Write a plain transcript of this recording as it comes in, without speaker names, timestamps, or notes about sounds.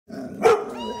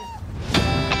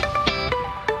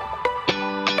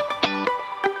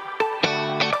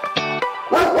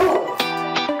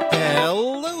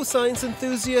science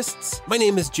enthusiasts. My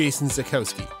name is Jason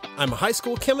Zakowski. I'm a high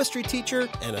school chemistry teacher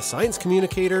and a science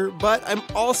communicator, but I'm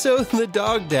also the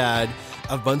dog dad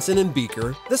of Bunsen and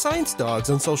Beaker, the science dogs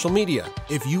on social media.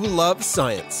 If you love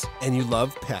science and you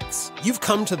love pets, you've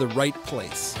come to the right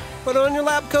place. Put on your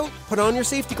lab coat, put on your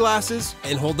safety glasses,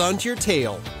 and hold on to your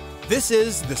tail. This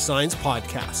is the Science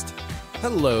Pawdcast.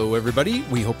 Hello, everybody.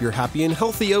 We hope you're happy and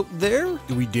healthy out there.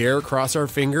 Do we dare cross our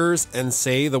fingers and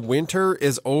say the winter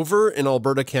is over in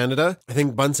Alberta, Canada? I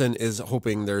think Bunsen is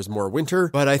hoping there's more winter,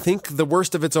 but I think the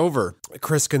worst of it's over.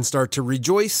 Chris can start to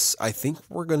rejoice. I think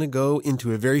we're going to go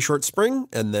into a very short spring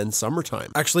and then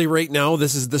summertime. Actually, right now,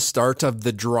 this is the start of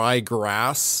the dry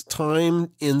grass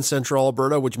time in central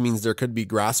Alberta, which means there could be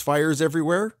grass fires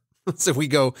everywhere. So we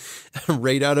go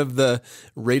right out of the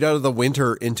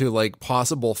winter into like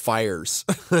possible fires.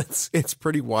 It's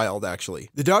pretty wild,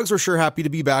 actually. The dogs were sure happy to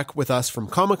be back with us from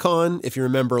Comic-Con. If you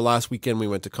remember, last weekend we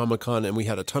went to Comic-Con and we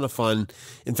had a ton of fun.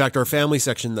 In fact, our family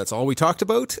section, that's all we talked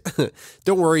about.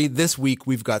 Don't worry, this week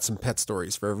we've got some pet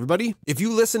stories for everybody. If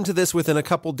you listen to this within a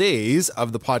couple days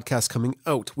of the podcast coming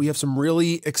out, we have some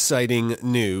really exciting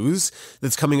news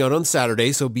that's coming out on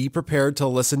Saturday. So be prepared to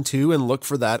listen to and look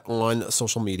for that on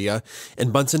social media.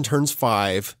 And Bunsen turns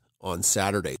 5 on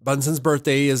Saturday. Bunsen's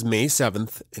birthday is May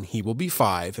 7th, and he will be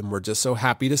 5, and we're just so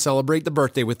happy to celebrate the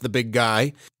birthday with the big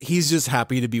guy. He's just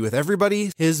happy to be with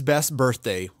everybody. His best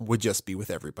birthday would just be with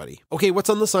everybody. Okay, what's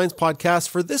on the Science Podcast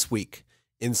for this week?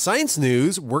 In science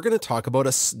news, we're going to talk about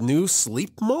a new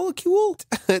sleep molecule.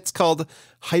 It's called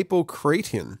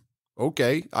hypocretin.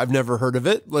 Okay, I've never heard of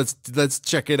it. Let's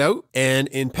check it out. And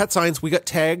in pet science, we got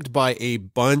tagged by a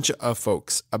bunch of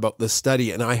folks about this study,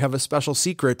 and I have a special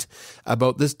secret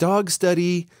about this dog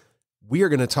study. We are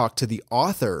going to talk to the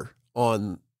author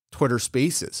on Twitter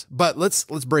Spaces. But let's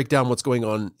break down what's going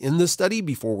on in this study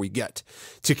before we get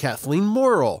to Kathleen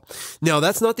Morrill. Now,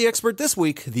 that's not the expert this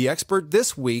week. The expert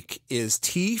this week is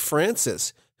T.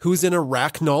 Francis, who's an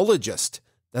arachnologist.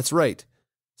 That's right.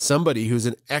 Somebody who's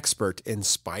an expert in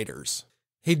spiders.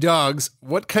 Hey dogs,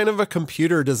 what kind of a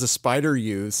computer does a spider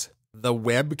use? The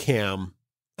webcam.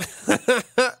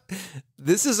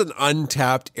 This is an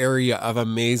untapped area of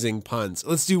amazing puns.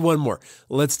 Let's do one more.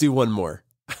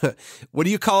 What do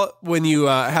you call it when you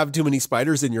have too many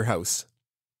spiders in your house?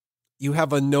 You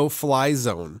have a no-fly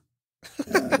zone.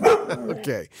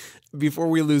 Okay, before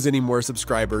we lose any more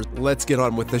subscribers, let's get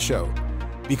on with the show.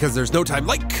 Because there's no time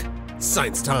like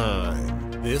science time.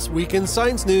 This week in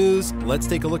science news, let's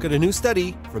take a look at a new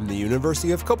study from the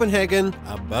University of Copenhagen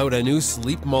about a new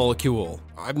sleep molecule.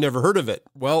 I've never heard of it.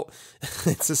 Well,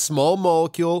 it's a small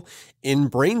molecule in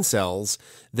brain cells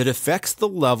that affects the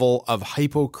level of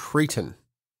hypocretin.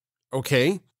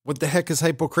 Okay, what the heck is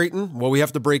hypocretin? Well, we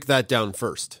have to break that down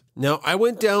first. Now, I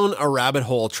went down a rabbit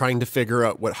hole trying to figure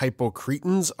out what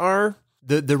hypocretins are.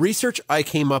 The research I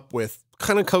came up with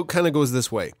kind of goes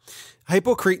this way.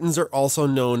 Hypocretins are also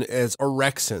known as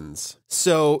orexins.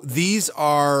 So these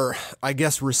are, I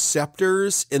guess,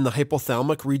 receptors in the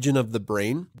hypothalamic region of the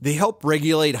brain. They help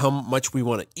regulate how much we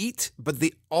want to eat, but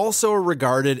they also are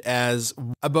regarded as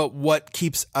about what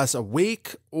keeps us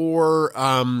awake or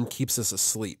keeps us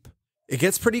asleep. It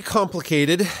gets pretty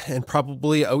complicated and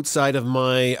probably outside of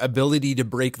my ability to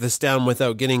break this down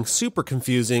without getting super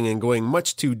confusing and going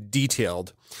much too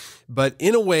detailed. But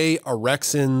in a way,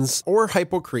 orexins or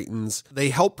hypocretins, they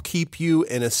help keep you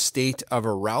in a state of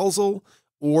arousal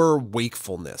or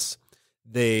wakefulness.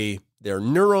 They're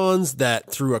neurons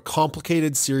that, through a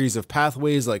complicated series of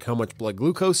pathways, like how much blood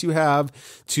glucose you have,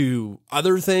 to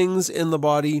other things in the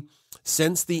body,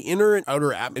 sense the inner and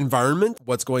outer environment,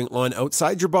 what's going on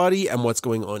outside your body and what's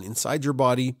going on inside your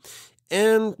body,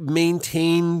 and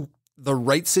maintain the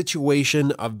right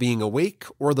situation of being awake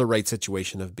or the right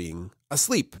situation of being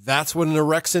asleep. That's what an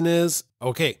orexin is.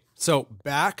 Okay, so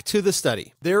back to the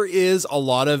study. There is a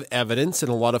lot of evidence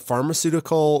and a lot of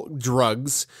pharmaceutical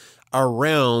drugs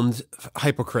around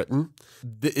hypocretin.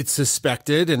 It's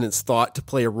suspected and it's thought to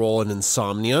play a role in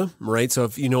insomnia, right? So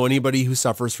if you know anybody who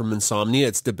suffers from insomnia,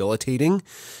 it's debilitating.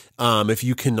 If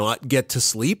you cannot get to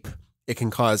sleep, it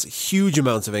can cause huge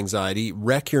amounts of anxiety,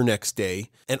 wreck your next day.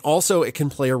 And also it can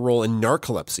play a role in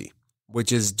narcolepsy,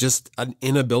 which is just an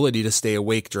inability to stay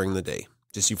awake during the day.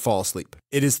 Just you fall asleep.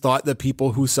 It is thought that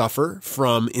people who suffer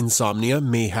from insomnia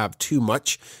may have too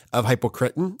much of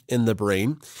hypocretin in the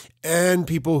brain, and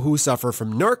people who suffer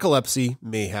from narcolepsy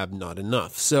may have not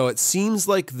enough. So it seems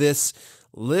like this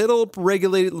little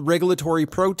regulatory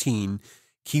protein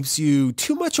keeps you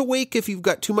too much awake if you've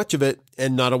got too much of it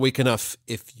and not awake enough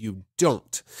if you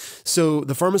don't. So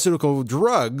the pharmaceutical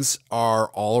drugs are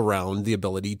all around the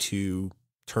ability to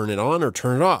turn it on or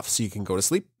turn it off so you can go to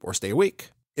sleep or stay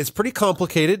awake. It's pretty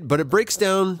complicated, but it breaks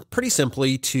down pretty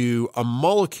simply to a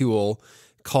molecule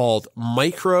called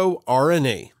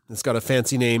microRNA. It's got a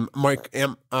fancy name,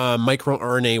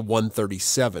 microRNA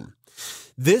 137.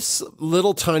 This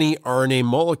little tiny RNA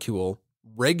molecule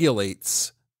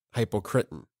regulates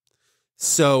hypocretin.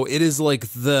 So it is like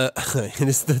it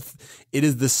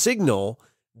is the signal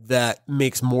that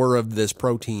makes more of this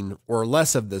protein or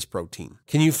less of this protein.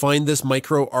 Can you find this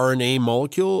microRNA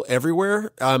molecule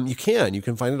everywhere? You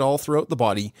can find it all throughout the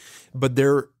body, but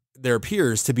there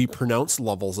appears to be pronounced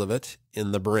levels of it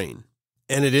in the brain.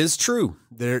 And it is true.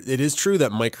 It is true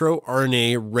that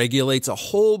microRNA regulates a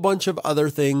whole bunch of other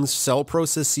things, cell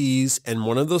processes, and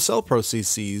one of those cell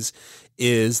processes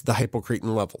is the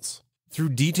hypocretin levels. Through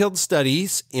detailed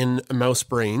studies in mouse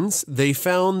brains, they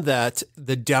found that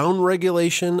the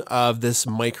downregulation of this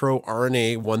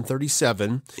microRNA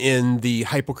 137 in the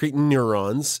hypocretin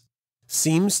neurons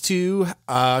seems to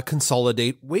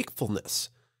consolidate wakefulness.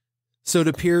 So it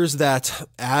appears that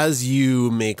as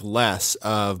you make less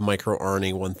of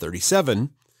microRNA 137,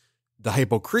 the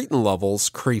hypocretin levels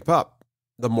creep up.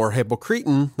 The more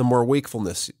hypocretin, the more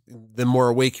wakefulness, the more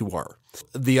awake you are.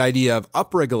 The idea of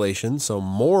upregulation, so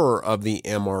more of the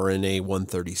mRNA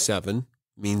 137,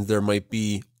 means there might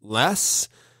be less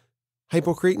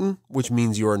hypocretin, which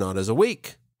means you are not as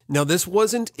awake. Now, this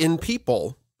wasn't in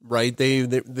people, right?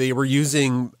 They were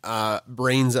using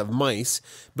brains of mice,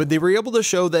 but they were able to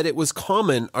show that it was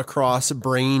common across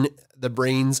the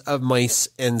brains of mice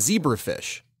and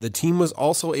zebrafish. The team was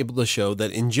also able to show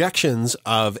that injections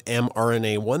of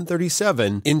mRNA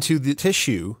 137 into the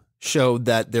tissue showed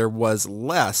that there was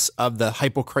less of the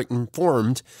hypocretin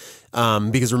formed.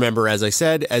 Because remember, as I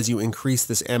said, as you increase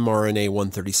this mRNA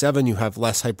 137, you have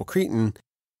less hypocretin.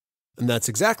 And that's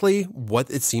exactly what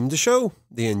it seemed to show.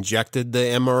 They injected the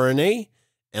mRNA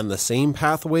and the same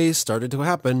pathways started to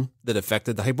happen that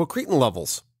affected the hypocretin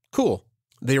levels. Cool.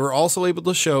 They were also able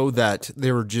to show that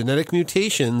there were genetic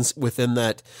mutations within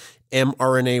that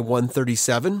mRNA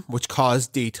 137, which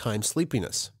caused daytime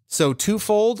sleepiness. So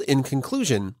twofold in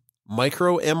conclusion,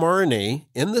 microRNA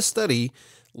in the study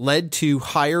led to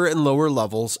higher and lower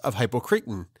levels of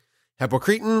hypocretin.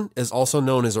 Hypocretin is also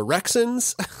known as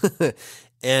orexins,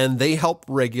 and they help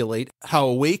regulate how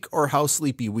awake or how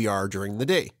sleepy we are during the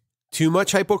day. Too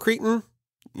much hypocretin,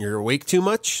 you're awake too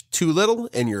much, too little,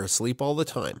 and you're asleep all the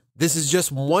time. This is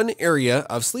just one area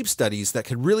of sleep studies that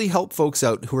could really help folks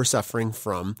out who are suffering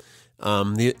from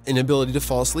the inability to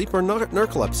fall asleep or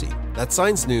narcolepsy. That's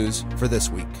science news for this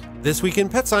week. This week in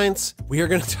Pet Science, we are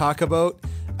going to talk about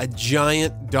a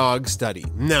giant dog study.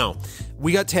 Now,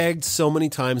 we got tagged so many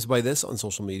times by this on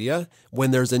social media when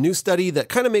there's a new study that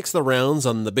kind of makes the rounds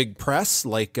on the big press,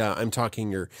 like I'm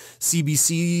talking your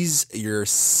CBCs, your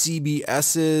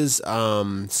CBSs,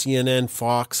 CNN,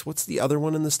 Fox. What's the other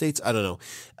one in the States? I don't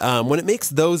know. When it makes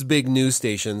those big news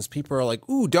stations, people are like,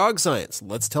 ooh, dog science.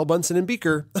 Let's tell Bunsen and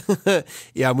Beaker.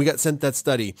 Yeah, we got sent that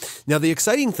study. Now, the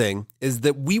exciting thing is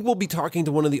that we will be talking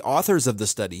to one of the authors of the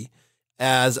study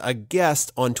as a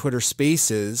guest on Twitter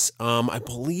Spaces, I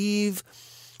believe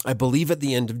at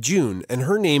the end of June, and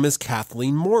her name is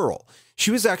Kathleen Morrill. She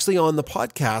was actually on the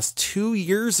podcast 2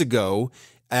 years ago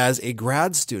as a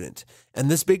grad student,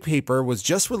 and this big paper was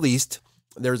just released.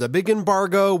 There's a big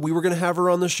embargo. We were going to have her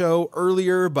on the show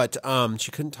earlier, but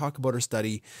she couldn't talk about her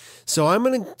study, so I'm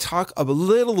going to talk a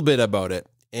little bit about it.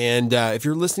 And if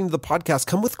you're listening to the podcast,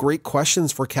 come with great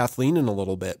questions for Kathleen in a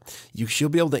little bit. She'll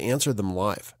be able to answer them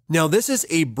live. Now, this is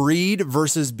a breed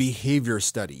versus behavior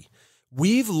study.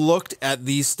 We've looked at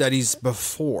these studies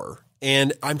before,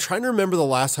 and I'm trying to remember the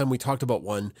last time we talked about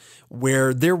one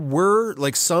where there were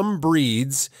like some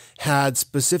breeds had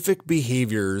specific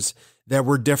behaviors that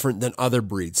were different than other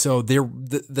breeds. So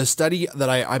the study that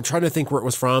I'm trying to think where it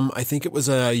was from, I think it was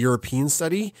a European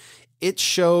study. It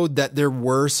showed that there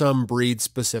were some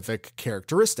breed-specific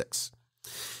characteristics.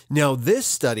 Now, this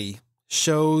study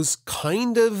shows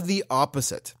kind of the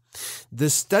opposite. The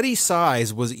study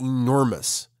size was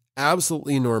enormous,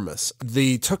 absolutely enormous.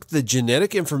 They took the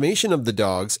genetic information of the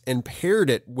dogs and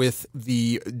paired it with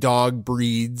the dog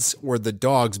breeds or the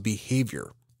dog's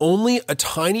behavior. Only a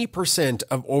tiny percent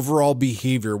of overall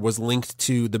behavior was linked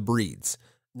to the breeds,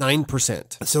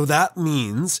 9%. So that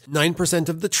means 9%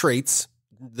 of the traits,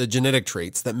 the genetic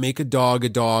traits that make a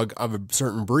dog of a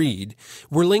certain breed,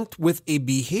 were linked with a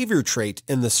behavior trait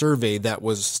in the survey that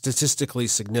was statistically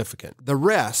significant. The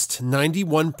rest,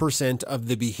 91% of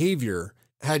the behavior,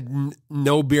 had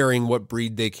no bearing what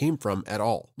breed they came from at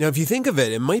all. Now, if you think of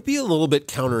it, it might be a little bit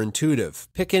counterintuitive.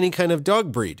 Pick any kind of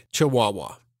dog breed,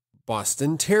 Chihuahua,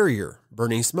 Boston Terrier,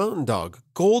 Bernese Mountain Dog,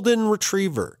 Golden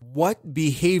Retriever. What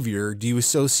behavior do you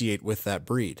associate with that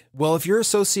breed? Well, if you're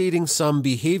associating some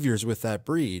behaviors with that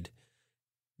breed,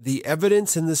 the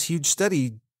evidence in this huge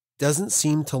study doesn't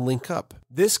seem to link up.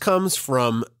 This comes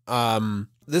from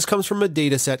a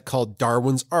data set called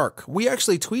Darwin's Ark. We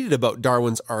actually tweeted about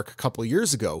Darwin's Ark a couple of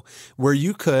years ago, where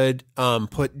you could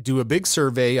do a big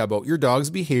survey about your dog's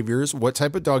behaviors, what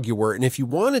type of dog you were, and if you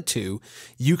wanted to,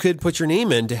 you could put your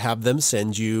name in to have them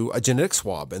send you a genetic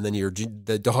swab, and then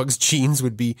the dog's genes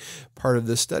would be part of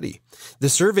the study. The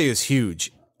survey is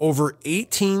huge. Over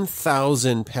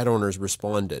 18,000 pet owners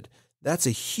responded. That's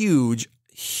a huge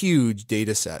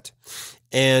data set.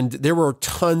 And there were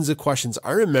tons of questions.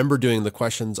 I remember doing the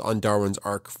questions on Darwin's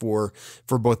Ark for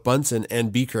both Bunsen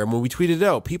and Beaker. And when we tweeted it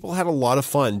out, people had a lot of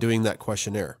fun doing that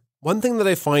questionnaire. One thing that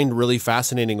I find really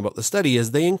fascinating about the study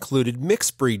is they included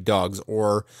mixed breed dogs,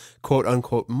 or quote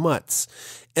unquote mutts.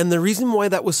 And the reason why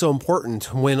that was so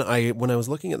important, when I was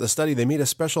looking at the study, they made a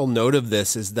special note of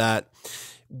this, is that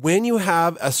when you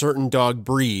have a certain dog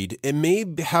breed, it may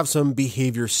have some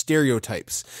behavior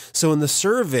stereotypes. So in the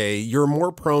survey, you're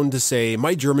more prone to say,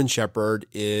 my German Shepherd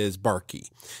is barky.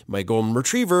 My Golden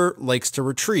Retriever likes to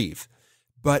retrieve.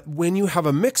 But when you have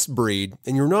a mixed breed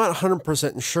and you're not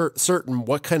 100% certain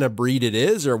what kind of breed it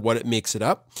is or what it makes it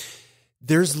up,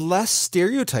 there's less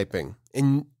stereotyping.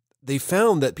 And they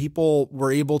found that people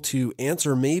were able to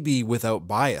answer maybe without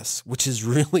bias, which is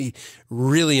really,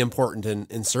 really important in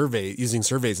using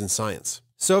surveys in science.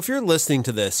 So if you're listening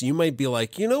to this, you might be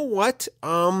like, you know what?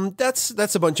 That's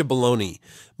a bunch of baloney.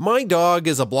 My dog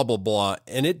is a blah, blah, blah,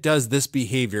 and it does this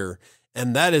behavior,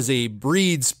 and that is a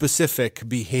breed specific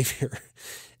behavior.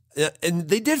 And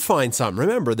they did find some.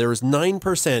 Remember, there was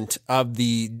 9% of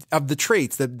the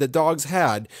traits that the dogs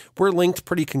had were linked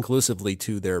pretty conclusively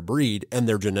to their breed and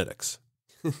their genetics.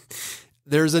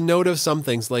 There's a note of some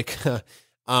things like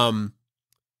Golden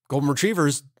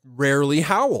Retrievers rarely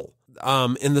howl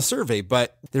in the survey,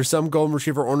 but there's some Golden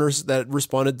Retriever owners that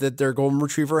responded that their Golden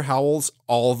Retriever howls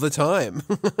all the time.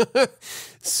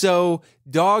 So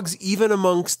dogs, even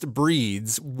amongst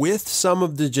breeds with some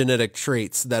of the genetic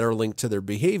traits that are linked to their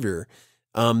behavior,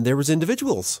 there was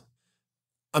individuals.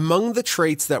 Among the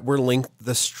traits that were linked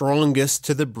the strongest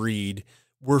to the breed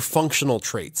were functional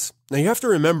traits. Now you have to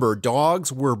remember,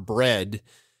 dogs were bred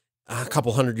a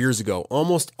couple hundred years ago.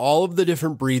 Almost all of the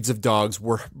different breeds of dogs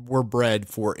were bred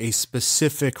for a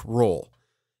specific role.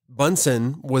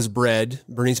 Bernese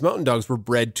Mountain Dogs were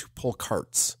bred to pull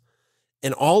carts.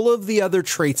 And all of the other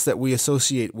traits that we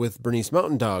associate with Bernese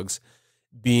Mountain Dogs,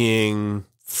 being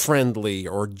friendly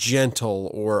or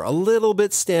gentle or a little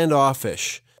bit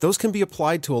standoffish, those can be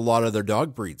applied to a lot of their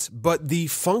dog breeds. But the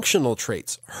functional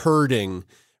traits, herding,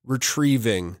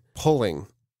 retrieving, pulling,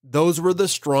 those were the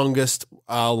strongest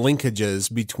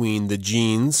linkages between the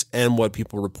genes and what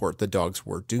people report the dogs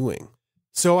were doing.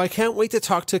 So I can't wait to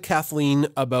talk to Kathleen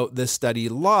about this study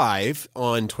live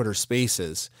on Twitter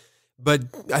Spaces. But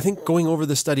I think going over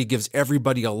the study gives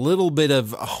everybody a little bit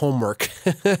of homework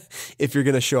if you're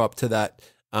going to show up to that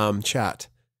chat.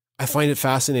 I find it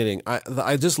fascinating.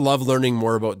 I just love learning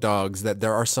more about dogs, that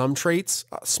there are some traits,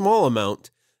 a small amount,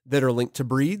 that are linked to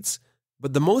breeds,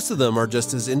 but the most of them are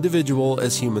just as individual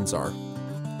as humans are.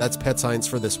 That's Pet Science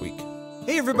for this week.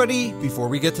 Hey everybody, before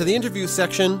we get to the interview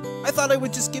section, I thought I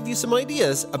would just give you some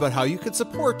ideas about how you could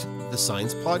support the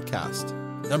Science Pawdcast.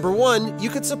 Number one, you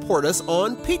could support us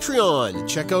on Patreon.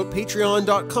 Check out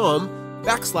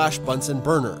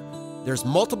patreon.com/BunsonBurner. There's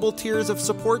multiple tiers of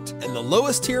support, and the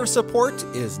lowest tier of support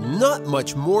is not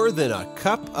much more than a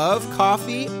cup of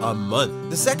coffee a month.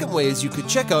 The second way is you could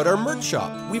check out our merch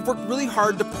shop. We've worked really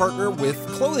hard to partner with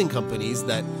clothing companies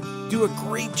that do a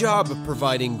great job of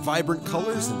providing vibrant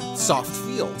colors and soft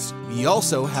feels. We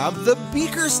also have the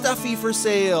Beaker Stuffy for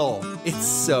sale. It's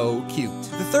so cute.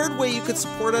 The third way you could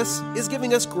support us is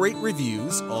giving us great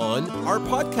reviews on our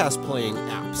podcast playing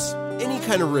apps. Any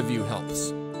kind of review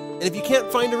helps. And if you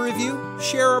can't find a review,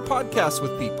 share our podcast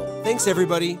with people. Thanks,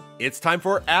 everybody. It's time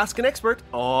for Ask an Expert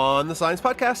on the Science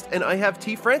Podcast, and I have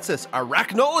T. Francis,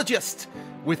 Arachnologist,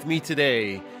 with me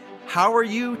today. How are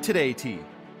you today, T?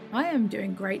 I am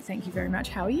doing great. Thank you very much.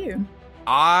 How are you?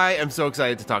 I am so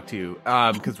excited to talk to you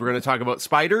because we're going to talk about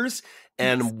spiders,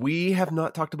 and Yes. we have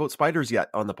not talked about spiders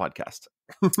yet on the podcast.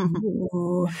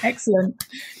 Ooh, excellent.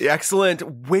 Excellent.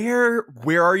 Where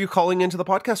are you calling into the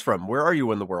podcast from? Where are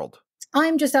you in the world?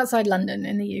 I'm just outside London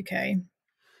in the UK.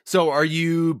 So are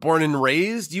you born and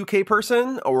raised UK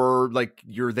person, or like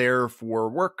you're there for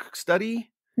work, study?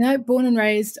 No, born and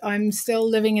raised. I'm still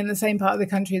living in the same part of the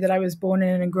country that I was born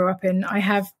in and grew up in. I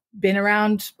have been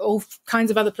around all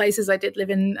kinds of other places. I did live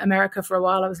in America for a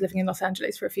while. I was living in Los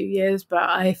Angeles for a few years, but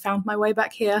I found my way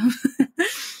back here.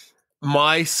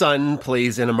 My son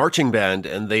plays in a marching band,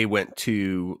 and they went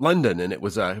to London, and it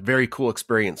was a very cool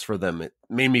experience for them. It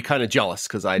made me kind of jealous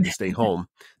because I had to stay home.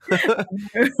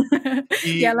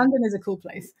 Yeah, London is a cool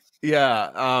place.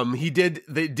 Yeah,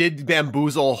 they did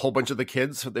bamboozle a whole bunch of the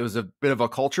kids. So there was a bit of a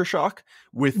culture shock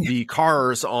with the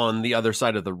cars on the other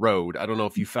side of the road. I don't know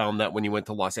if you found that when you went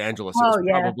to Los Angeles. It was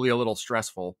probably a little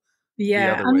stressful.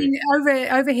 Yeah, I mean,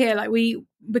 over here, like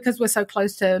because we're so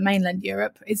close to mainland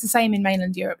Europe, it's the same in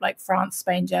mainland Europe, like France,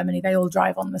 Spain, Germany. They all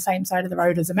drive on the same side of the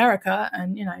road as America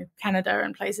and, Canada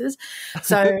and places.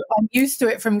 So I'm used to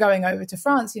it from going over to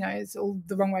France. It's all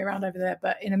the wrong way around over there.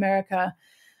 But in America,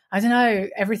 I don't know,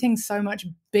 everything's so much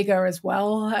bigger as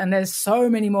well. And there's so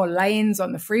many more lanes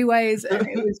on the freeways. And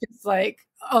it was just like,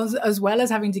 as well as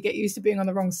having to get used to being on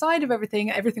the wrong side of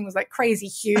everything was like crazy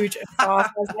huge and fast.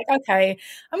 I was like, okay,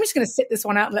 I'm just going to sit this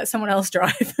one out and let someone else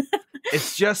drive.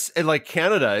 It's just like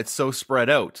Canada, it's so spread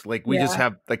out. Like we just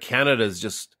have, like Canada is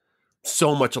just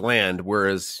so much land,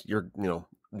 whereas the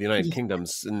United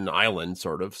Kingdom's an island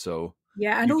sort of. So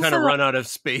and you also kind of run out of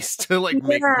space to like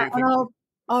make things.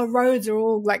 Our roads are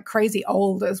all like crazy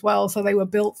old as well. So they were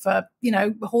built for,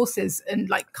 horses and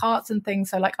like carts and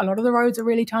things. So like a lot of the roads are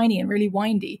really tiny and really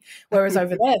windy. Whereas over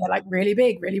there, they're like really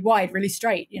big, really wide, really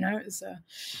straight, It's,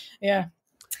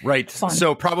 Right. Fun.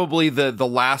 So probably the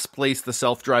last place the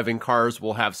self-driving cars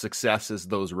will have success is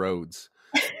those roads.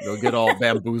 They'll get all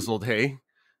bamboozled, hey?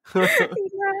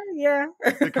 Yeah.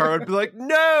 The car would be like,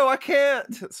 no, I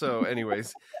can't. So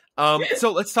anyways,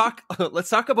 so let's talk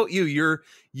about you.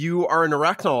 You are an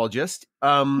arachnologist.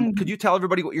 Could you tell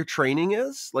everybody what your training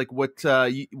is? Like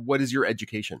what is your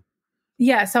education?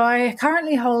 Yeah, so I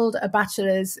currently hold a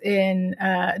bachelor's in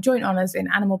joint honours in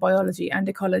animal biology and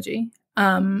ecology.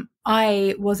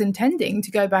 I was intending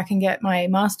to go back and get my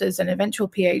master's and eventual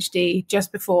PhD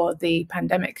just before the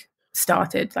pandemic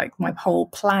started. Like my whole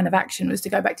plan of action was to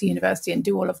go back to university and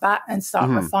do all of that and start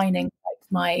refining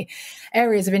my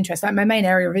areas of interest. Like my main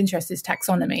area of interest is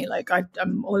taxonomy. Like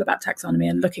I'm all about taxonomy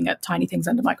and looking at tiny things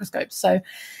under microscopes. So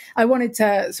I wanted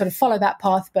to sort of follow that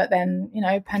path, but then,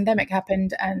 pandemic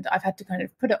happened and I've had to kind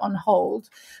of put it on hold.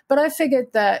 But I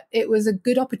figured that it was a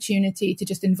good opportunity to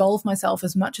just involve myself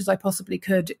as much as I possibly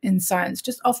could in science,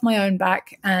 just off my own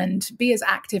back, and be as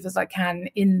active as I can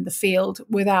in the field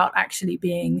without actually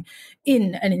being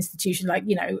in an institution, like,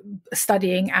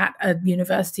 studying at a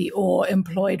university or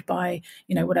employed by,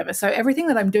 whatever. So everything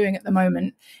that I'm doing at the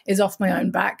moment is off my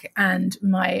own back, and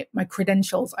my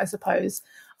credentials, I suppose,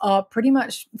 are pretty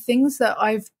much things that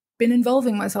I've been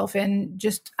involving myself in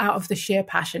just out of the sheer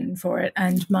passion for it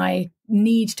and my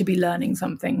need to be learning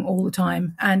something all the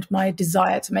time and my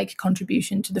desire to make a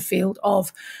contribution to the field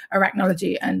of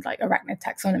arachnology and like arachnid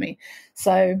taxonomy.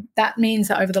 So that means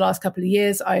that over the last couple of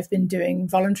years, I've been doing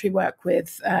voluntary work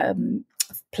with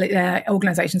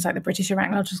organizations like the British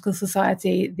Arachnological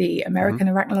Society, the American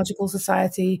Arachnological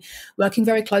Society, working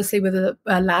very closely with a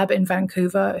lab in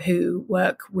Vancouver who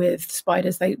work with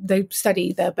spiders. They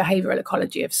study the behavioral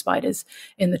ecology of spiders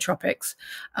in the tropics,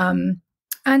 and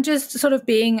just sort of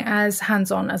being as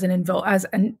hands-on as involved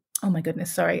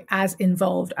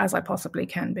as I possibly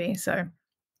can be. So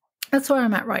that's where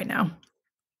I'm at right now.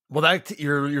 Well, that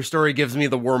your story gives me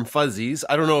the warm fuzzies.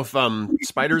 I don't know if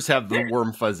spiders have the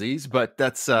warm fuzzies, but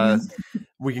that's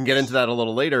we can get into that a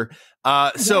little later.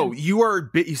 So you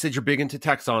said you're big into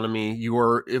taxonomy. You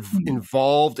are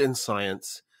involved in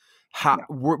science.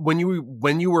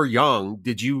 When you were young,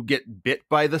 did you get bit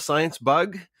by the science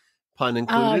bug? Pun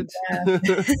included.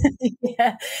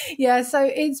 Yeah. So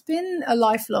it's been a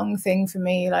lifelong thing for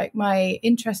me. Like my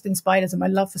interest in spiders and my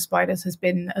love for spiders has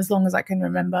been as long as I can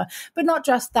remember. But not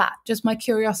just that, just my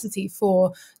curiosity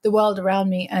for the world around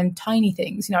me and tiny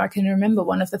things. I can remember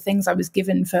one of the things I was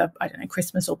given for, I don't know,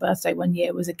 Christmas or birthday one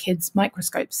year was a kid's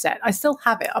microscope set. I still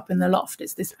have it up in the loft.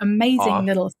 It's this amazing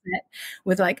little set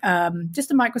with like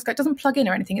just a microscope. It doesn't plug in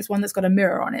or anything. It's one that's got a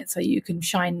mirror on it, so you can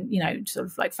shine, sort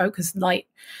of like focus light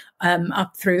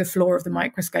up through the floor of the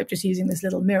microscope just using this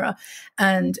little mirror.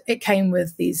 And it came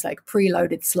with these like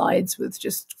preloaded slides with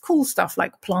just cool stuff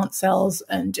like plant cells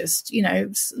and just,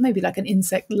 maybe like an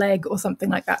insect leg or something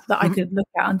like that I could look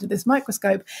at under this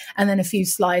microscope, and then a few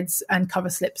slides and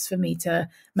cover slips for me to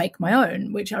make my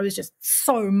own, which I was just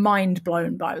so mind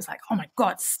blown by. I was like, oh my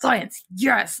God, science,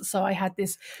 yes. So I had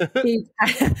this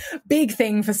big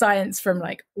thing for science from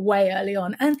like way early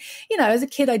on. And, as a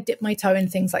kid, I dipped my toe in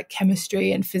things like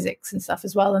chemistry and physics physics and stuff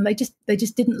as well. And they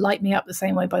just didn't light me up the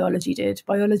same way biology did.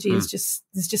 Biology is just,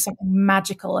 there's just something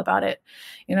magical about it,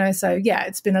 So yeah,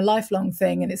 it's been a lifelong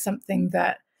thing. And it's something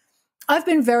that I've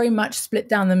been very much split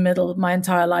down the middle my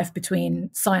entire life between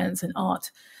science and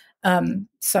art.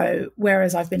 So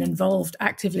whereas I've been involved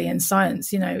actively in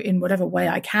science, in whatever way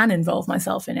I can involve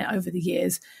myself in it over the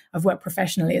years, I've worked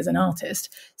professionally as an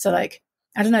artist. So like,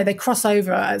 I don't know, they cross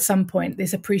over at some point,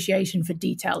 this appreciation for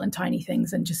detail and tiny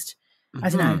things and just, I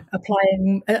don't know,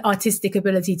 applying artistic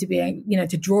ability to being,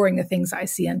 to drawing the things that I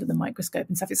see under the microscope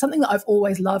and stuff. It's something that I've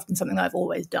always loved and something that I've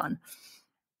always done.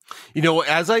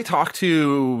 As I talk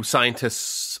to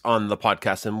scientists on the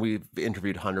podcast, and we've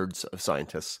interviewed hundreds of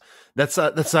scientists, that's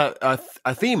a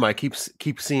theme I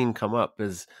keep seeing come up,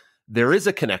 is there is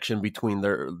a connection between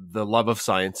the love of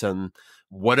science and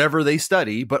whatever they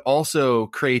study, but also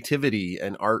creativity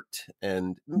and art,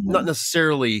 and not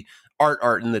necessarily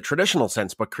art in the traditional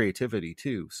sense, but creativity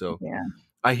too. So yeah.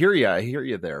 I hear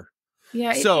you there.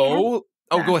 Yeah. So,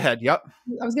 go ahead. Yep.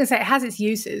 I was going to say it has its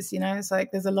uses, it's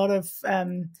like there's a lot of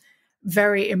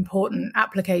very important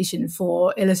application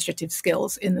for illustrative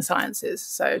skills in the sciences.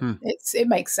 So it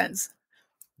makes sense.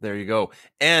 There you go.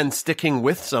 And sticking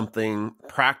with something,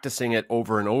 practicing it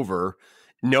over and over,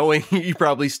 knowing you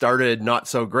probably started not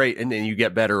so great and then you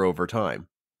get better over time.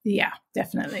 Yeah,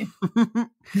 definitely.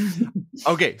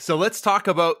 Okay, so let's talk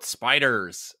about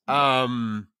spiders.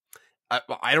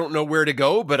 I don't know where to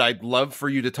go, but I'd love for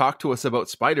you to talk to us about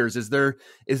spiders.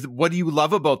 What do you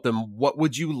love about them? What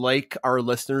would you like our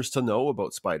listeners to know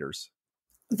about spiders?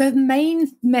 The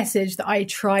main message that I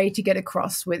try to get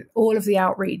across with all of the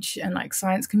outreach and like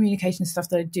science communication stuff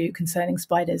that I do concerning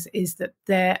spiders is that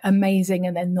they're amazing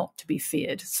and they're not to be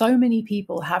feared. So many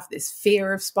people have this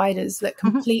fear of spiders that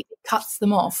completely cuts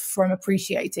them off from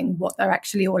appreciating what they're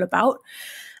actually all about.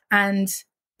 And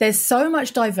there's so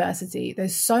much diversity,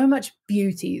 there's so much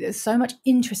beauty, there's so much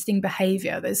interesting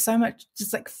behavior, there's so much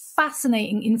just like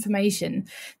fascinating information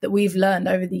that we've learned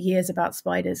over the years about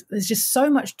spiders. There's just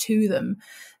so much to them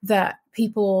that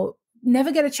people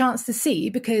never get a chance to see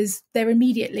because they're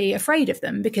immediately afraid of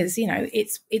them, because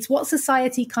it's what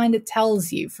society kind of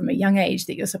tells you from a young age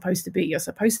that you're supposed to be. You're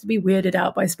supposed to be weirded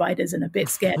out by spiders and a bit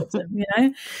scared of them,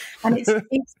 and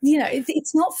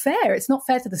it's not fair. It's not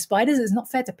fair to the spiders. It's not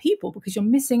fair to people, because you're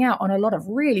missing out on a lot of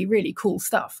really, really cool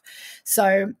stuff.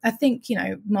 So I think,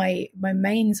 my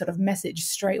main sort of message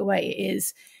straight away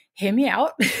is hear me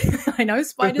out. I know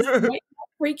spiders might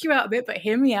freak you out a bit, but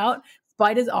hear me out.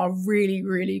 Spiders are really,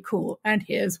 really cool. And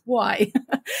here's why.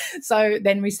 So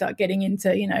then we start getting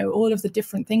into, all of the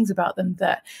different things about them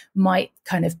that might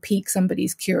kind of pique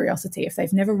somebody's curiosity. If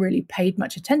they've never really paid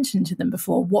much attention to them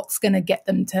before, what's going to get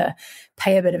them to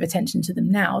pay a bit of attention to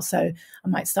them now? So I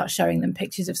might start showing them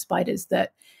pictures of spiders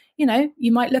that,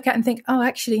 you might look at and think, oh,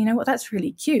 actually, you know what, that's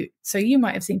really cute. So you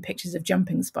might have seen pictures of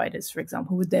jumping spiders, for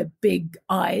example, with their big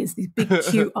eyes, these big,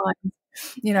 cute eyes.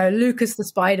 Lucas the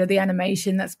Spider, the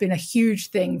animation, that's been a huge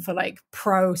thing for like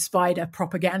pro spider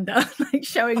propaganda, like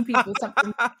showing people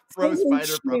something. Pro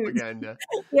spider propaganda.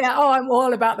 Yeah. Oh, I'm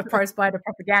all about the pro spider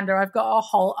propaganda. I've got a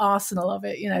whole arsenal of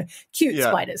it, cute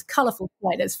spiders, colorful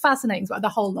spiders, fascinating spiders, the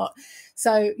whole lot.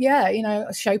 So yeah,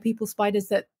 show people spiders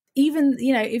that even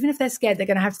if they're scared, they're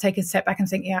going to have to take a step back and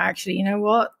think, yeah, actually, you know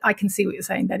what? I can see what you're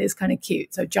saying. That is kind of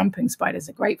cute. So jumping spiders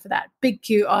are great for that. Big,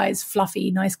 cute eyes,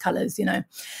 fluffy, nice colors,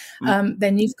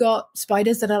 Then you've got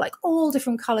spiders that are like all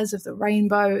different colors of the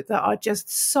rainbow that are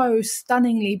just so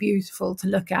stunningly beautiful to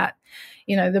look at.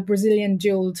 The Brazilian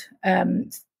jeweled,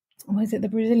 the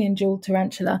Brazilian jeweled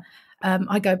tarantula.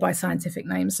 I go by scientific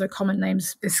names, so common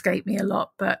names escape me a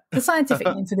lot. But the scientific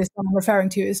name for this one I'm referring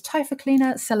to is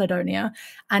Typhoclina celadonia,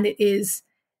 and it is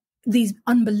these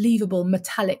unbelievable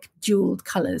metallic jeweled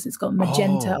colors. It's got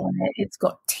magenta on it, it's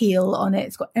got teal on it,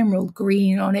 it's got emerald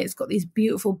green on it, it's got these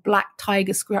beautiful black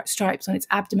tiger stripes on its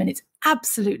abdomen. It's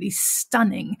absolutely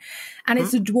stunning, and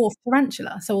it's a dwarf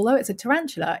tarantula. So although it's a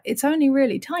tarantula, it's only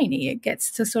really tiny. It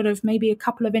gets to sort of maybe a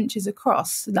couple of inches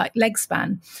across, like leg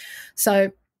span.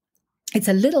 So it's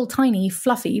a little tiny,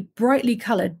 fluffy, brightly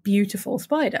colored, beautiful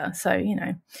spider. So,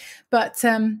 but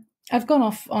I've gone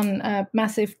off on a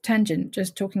massive tangent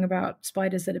just talking about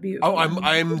spiders that are beautiful. Oh,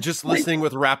 I'm just listening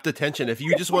with rapt attention. If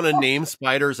you just want to name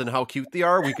spiders and how cute they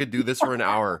are, we could do this for an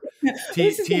hour. T,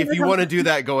 if you want to do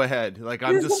that, go ahead. Like,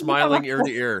 I'm just smiling ear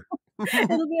to ear.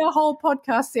 It'll be a whole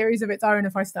podcast series of its own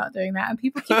if I start doing that. And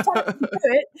people keep telling me to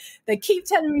do it. They keep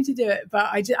telling me to do it, but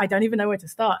I don't even know where to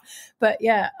start. But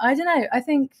yeah, I don't know. I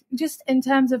think just in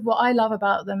terms of what I love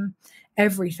about them,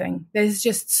 everything. There's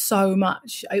just so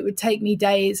much. It would take me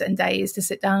days and days to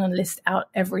sit down and list out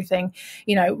everything.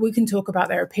 You know, we can talk about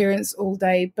their appearance all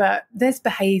day, but there's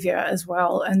behavior as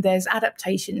well. And there's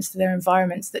adaptations to their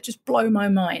environments that just blow my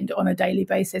mind on a daily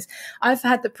basis. I've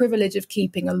had the privilege of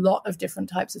keeping a lot of different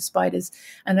types of spiders,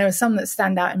 and there are some that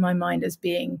stand out in my mind as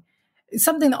being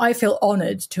something that I feel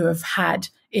honored to have had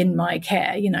in my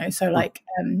care, you know, so like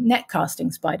net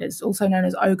casting spiders, also known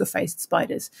as ogre-faced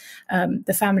spiders,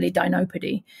 the family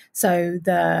Dinopody. So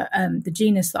the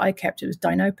genus that I kept, it was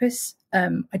Dinopus.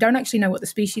 I don't actually know what the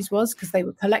species was because they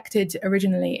were collected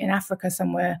originally in Africa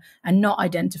somewhere and not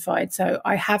identified. So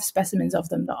I have specimens of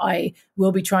them that I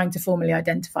will be trying to formally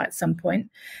identify at some point,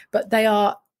 but they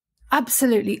are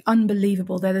absolutely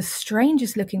unbelievable. They're the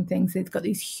strangest looking things. They've got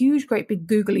these huge, great big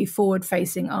googly forward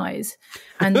facing eyes.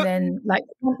 And then like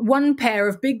one pair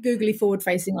of big googly forward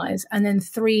facing eyes, and then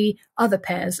 3 other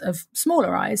pairs of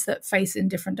smaller eyes that face in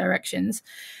different directions.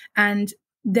 And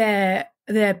they're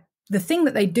the thing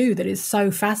that they do that is so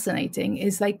fascinating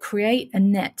is they create a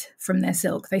net from their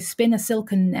silk. They spin a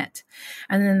silken net,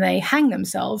 and then they hang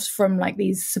themselves from like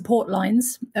these support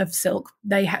lines of silk.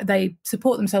 They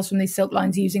support themselves from these silk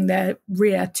lines using their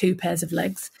rear 2 pairs of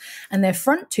legs, and their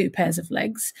front 2 pairs of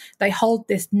legs, they hold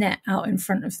this net out in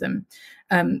front of them.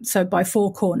 So by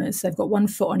 4 corners, they've got 1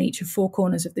 foot on each of 4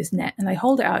 corners of this net, and they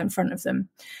hold it out in front of them,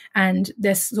 and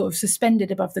they're sort of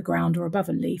suspended above the ground or above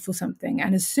a leaf or something.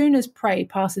 And as soon as prey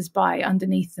passes by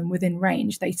underneath them within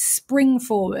range, they spring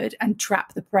forward and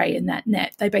trap the prey in that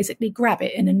net. They basically grab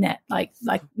it in a net, like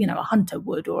you know, a hunter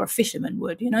would or a fisherman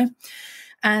would, you know.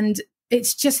 And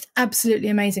it's just absolutely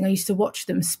amazing. I used to watch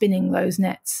them spinning those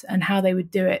nets and how they would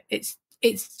do it.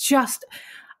 It's just,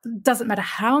 doesn't matter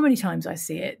how many times I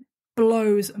see it,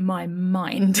 blows my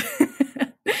mind.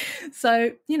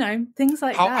 So, you know, things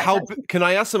like that. How can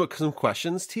I ask some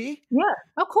questions, T? Yeah,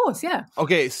 of course, yeah.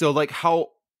 Okay, so like how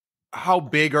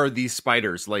big are these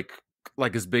spiders? Like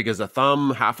as big as a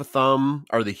thumb, half a thumb?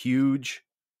 Are they huge?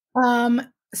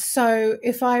 So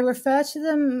if I refer to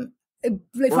them,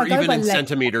 if or I go even by in length,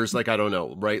 centimeters, like I don't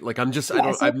know, right? Like I'm just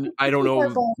yeah, I don't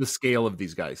know the scale of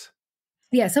these guys.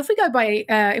 Yeah, so if we go by,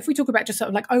 if we talk about just sort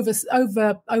of like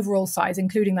overall size,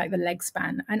 including like the leg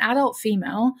span, an adult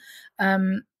female,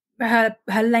 her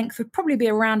length would probably be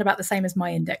around about the same as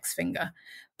my index finger.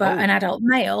 But an adult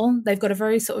male, they've got a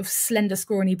very sort of slender,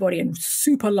 scrawny body and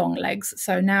super long legs.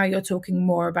 So now you're talking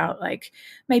more about like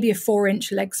maybe a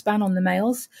 4-inch leg span on the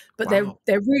males, but Wow.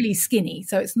 they're really skinny.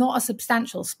 So it's not a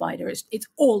substantial spider. It's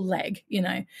all leg, you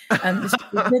know, it's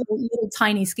little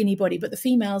tiny skinny body. But the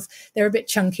females, they're a bit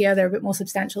chunkier. They're a bit more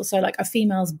substantial. So like a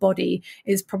female's body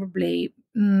is probably,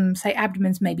 say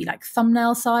abdomen's maybe like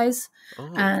thumbnail size.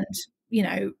 And, you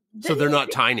know, so they're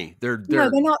not tiny. No, they're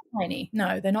not tiny.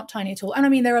 No, they're not tiny at all. And I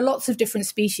mean, there are lots of different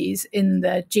species in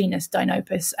the genus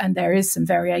Dinopus, and there is some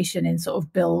variation in sort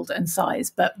of build and size.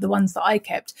 But the ones that I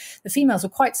kept, the females were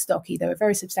quite stocky. They were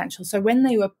very substantial. So when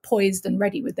they were poised and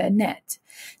ready with their net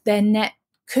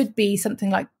could be something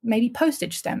like maybe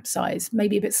postage stamp size,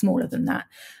 maybe a bit smaller than that.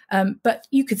 But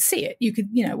you could see it. You could,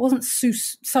 you know, it wasn't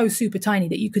so super tiny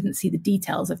that you couldn't see the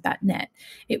details of that net.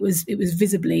 It was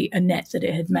visibly a net that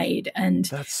it had made. And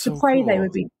the prey they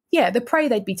would be, the prey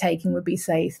they'd be taking would be,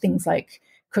 say, things like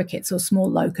crickets or small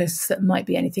locusts that might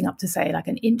be anything up to, say, like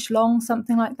an inch long,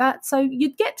 something like that. So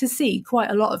you'd get to see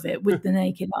quite a lot of it with the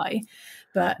naked eye.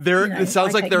 But it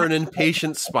sounds like they're an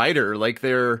impatient spider. Like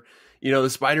they're, you know,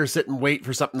 the spiders sit and wait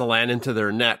for something to land into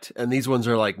their net. And these ones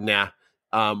are like, nah,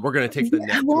 we're going to take the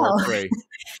net to our prey.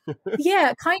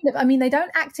 Yeah, kind of. I mean, they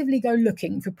don't actively go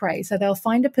looking for prey. So they'll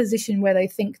find a position where they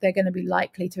think they're going to be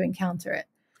likely to encounter it.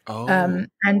 And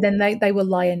then they will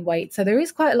lie in wait. So there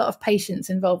is quite a lot of patience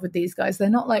involved with these guys. They're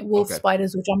not like wolf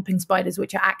spiders or jumping spiders,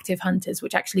 which are active hunters,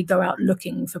 which actually go out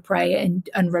looking for prey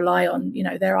and rely on, you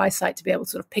know, their eyesight to be able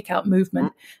to sort of pick out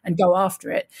movement and go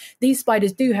after it. These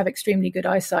spiders do have extremely good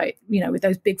eyesight, you know, with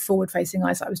those big forward-facing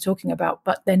eyes I was talking about,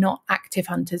 but they're not active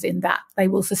hunters in that. They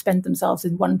will suspend themselves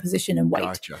in one position and wait.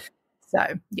 Gotcha. So,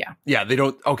 yeah. Yeah, they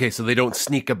don't, so they don't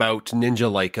sneak about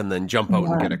ninja-like and then jump out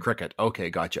and get a cricket. Okay,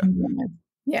 gotcha.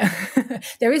 Yeah.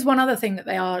 There is one other thing that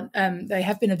they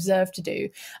have been observed to do.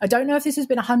 I don't know if this has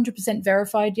been 100%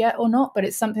 verified yet or not, but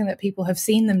it's something that people have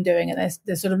seen them doing, and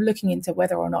they're sort of looking into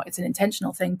whether or not it's an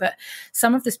intentional thing. But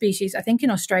some of the species, I think in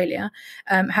Australia,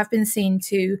 have been seen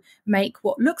to make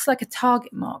what looks like a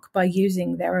target mark by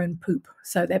using their own poop.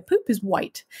 So their poop is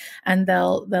white, and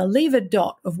they'll leave a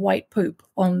dot of white poop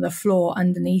on the floor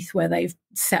underneath where they've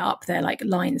set up their like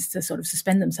lines to sort of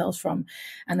suspend themselves from,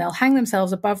 and they'll hang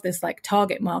themselves above this like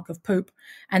target mark of poop,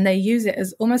 and they use it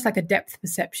as almost like a depth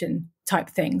perception type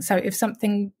thing. So if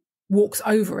something walks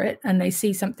over it and they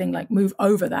see something like move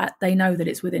over that, they know that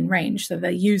it's within range. So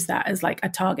they use that as like a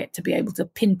target to be able to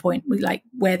pinpoint like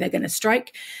where they're going to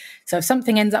strike. So if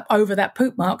something ends up over that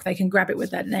poop mark, they can grab it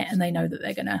with that net and they know that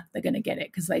they're gonna get it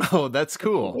because they. Oh, that's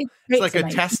cool. It's like amazing.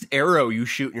 A test arrow you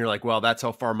shoot and you're like, well, that's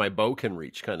how far my bow can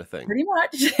reach, kind of thing. Pretty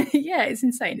much. Yeah, it's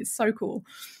insane. It's so cool.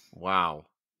 Wow.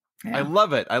 Yeah. I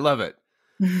love it.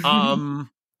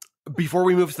 Before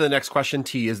we move to the next question,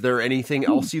 T, is there anything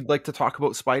else you'd like to talk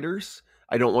about spiders?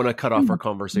 I don't want to cut off our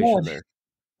conversation there.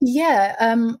 Yeah,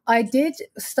 I did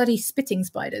study spitting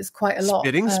spiders quite a lot.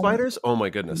 Spitting spiders? Oh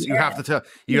my goodness! Yeah.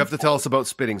 You have to tell us about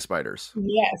spitting spiders.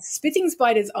 Yes, spitting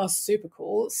spiders are super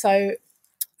cool. So,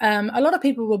 a lot of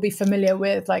people will be familiar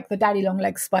with like the daddy long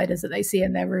leg spiders that they see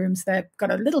in their rooms. They've got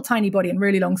a little tiny body and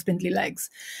really long spindly legs.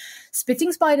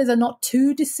 Spitting spiders are not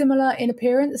too dissimilar in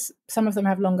appearance. Some of them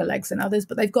have longer legs than others,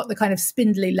 but they've got the kind of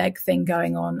spindly leg thing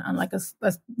going on and like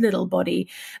a little body.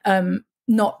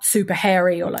 Not super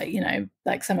hairy or like,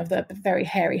 like some of the very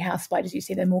hairy house spiders you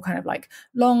see. They're more kind of like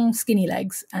long, skinny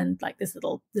legs and like this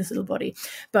little body.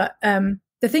 But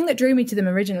the thing that drew me to them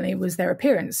originally was their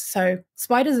appearance. So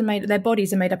their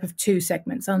bodies are made up of 2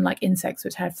 segments, unlike insects,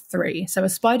 which have 3. So a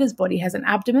spider's body has an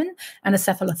abdomen and a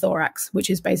cephalothorax,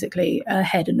 which is basically a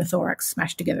head and a thorax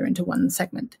smashed together into one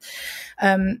segment.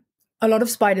 A lot of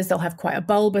spiders, they'll have quite a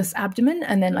bulbous abdomen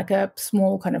and then like a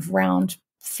small kind of round,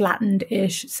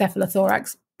 flattened-ish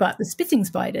cephalothorax. But the spitting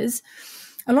spiders,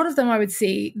 a lot of them I would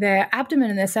see, their abdomen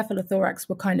and their cephalothorax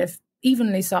were kind of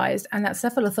evenly sized, and that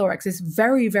cephalothorax is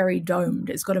very, very domed.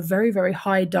 It's got a very, very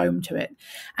high dome to it.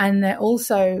 And they're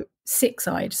also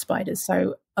 6-eyed spiders.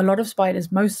 So a lot of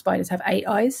spiders, most spiders have 8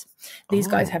 eyes. These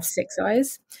guys have 6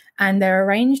 eyes. And they're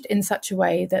arranged in such a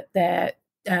way that they're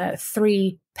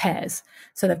 3 pairs.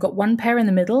 So they've got 1 pair in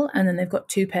the middle, and then they've got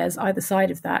 2 pairs either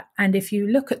side of that. And if you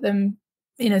look at them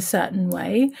in a certain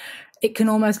way, it can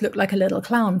almost look like a little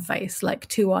clown face, like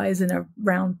 2 eyes and a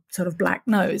round sort of black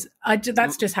nose.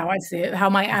 That's just how I see it,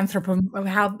 how I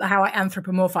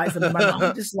anthropomorphize them in my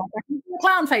mind. Just like a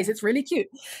clown face. It's really cute.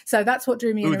 So that's what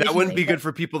drew me in. That wouldn't be good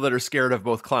for people that are scared of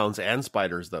both clowns and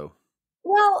spiders, though.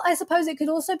 Well, I suppose it could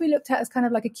also be looked at as kind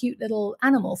of like a cute little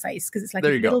animal face because it's like a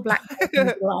little black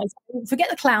eyes.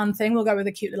 Forget the clown thing. We'll go with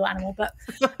a cute little animal. But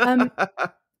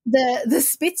the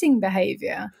spitting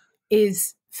behavior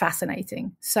is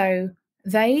fascinating. So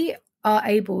they are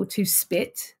able to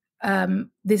spit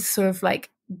this sort of like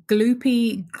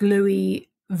gloopy, gluey,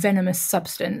 venomous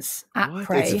substance at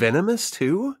prey. It's venomous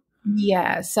too?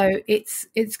 Yeah. So it's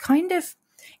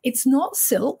not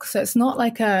silk. So it's not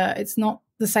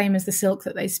the same as the silk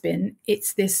that they spin.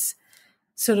 It's this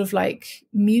sort of like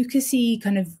mucousy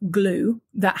kind of glue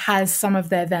that has some of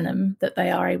their venom that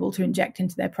they are able to inject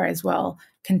into their prey as well,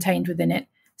 contained within it.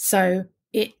 So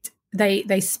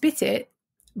they spit it.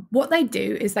 What they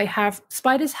do is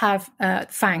spiders have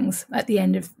fangs at the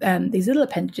end of these little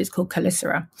appendages called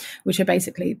chelicera, which are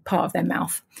basically part of their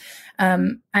mouth.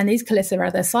 And these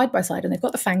chelicera, they're side by side and they've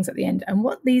got the fangs at the end. And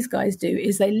what these guys do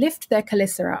is they lift their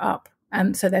chelicera up.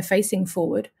 So they're facing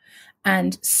forward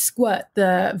and squirt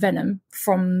the venom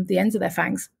from the ends of their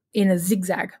fangs in a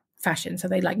zigzag fashion. So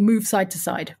they like move side to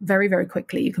side very, very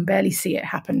quickly. You can barely see it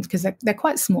happen because they're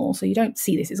quite small. So you don't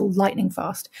see this. It's all lightning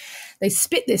fast. They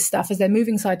spit this stuff as they're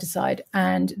moving side to side.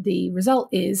 And the result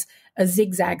is a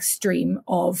zigzag stream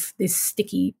of this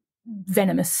sticky,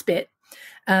 venomous spit.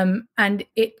 And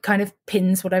it kind of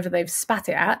pins whatever they've spat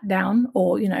it at down,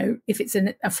 or, if it's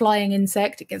a flying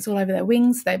insect, it gets all over their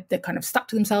wings. They're kind of stuck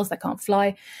to themselves. They can't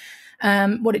fly.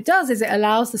 What it does is it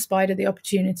allows the spider the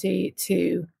opportunity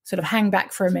to sort of hang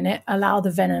back for a minute, allow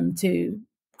the venom to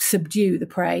subdue the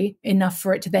prey enough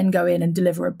for it to then go in and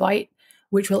deliver a bite,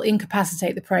 which will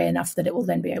incapacitate the prey enough that it will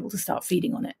then be able to start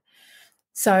feeding on it.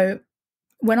 So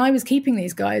when I was keeping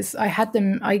these guys, I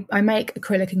make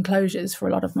acrylic enclosures for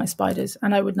a lot of my spiders,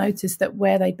 and I would notice that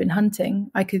where they'd been hunting,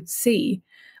 I could see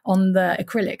on the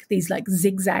acrylic these like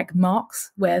zigzag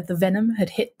marks where the venom had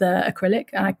hit the acrylic,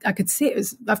 and I could see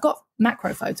it. I've got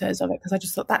macro photos of it because I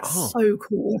just thought that's so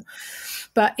cool.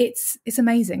 But it's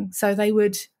amazing. So they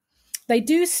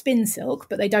do spin silk,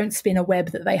 but they don't spin a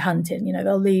web that they hunt in.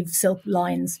 They'll leave silk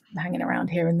lines hanging around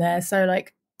here and there. So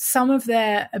like some of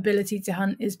their ability to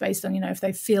hunt is based on, if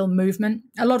they feel movement.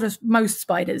 Most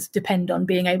spiders depend on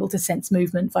being able to sense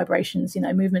movement, vibrations,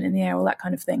 movement in the air, all that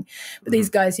kind of thing. But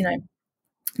these guys,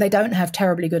 They don't have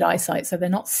terribly good eyesight, so they're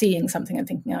not seeing something and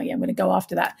thinking, oh yeah, I'm going to go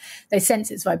after that. They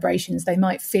sense its vibrations. They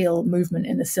might feel movement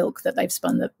in the silk that they've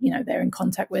spun, that they're in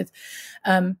contact with.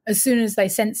 As soon as they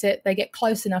sense it, they get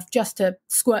close enough just to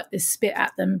squirt this spit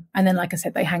at them, and then, like I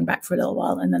said, they hang back for a little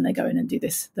while, and then they go in and do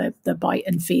the bite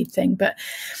and feed thing. But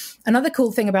another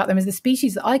cool thing about them is the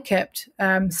species that I kept,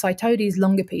 Cytodes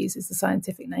longipes is the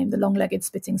scientific name, the long-legged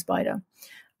spitting spider.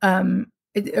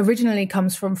 It originally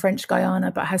comes from French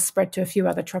Guiana, but has spread to a few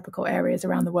other tropical areas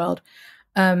around the world.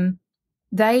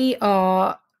 They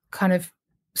are kind of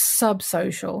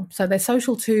sub-social. So they're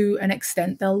social to an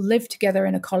extent. They'll live together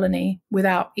in a colony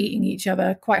without eating each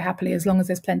other quite happily, as long as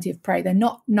there's plenty of prey. They're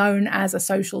not known as a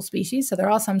social species. So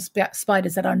there are some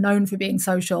spiders that are known for being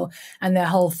social, and their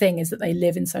whole thing is that they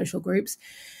live in social groups.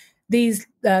 These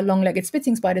long-legged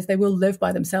spitting spiders, they will live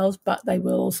by themselves, but they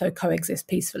will also coexist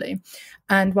peacefully.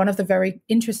 And one of the very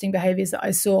interesting behaviors that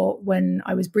I saw when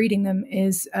I was breeding them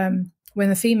is when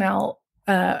the female,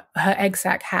 her egg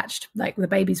sac hatched, like the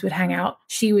babies would hang out,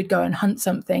 she would go and hunt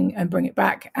something and bring it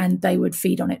back, and they would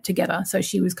feed on it together. So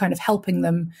she was kind of helping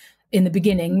them in the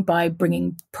beginning by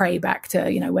bringing prey back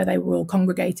to, where they were all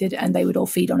congregated, and they would all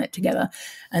feed on it together.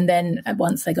 And then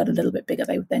once they got a little bit bigger,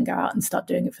 they would then go out and start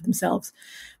doing it for themselves.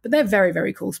 But they're very,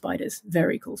 very cool spiders.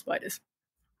 Very cool spiders.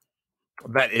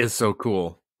 That is so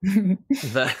cool.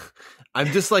 I'm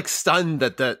just like stunned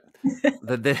that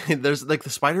there's like the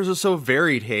spiders are so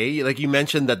varied. Hey, like you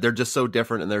mentioned that they're just so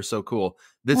different and they're so cool.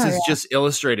 This is just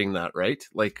illustrating that, right?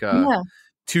 Like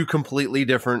two completely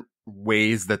different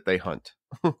ways that they hunt.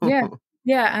 Yeah,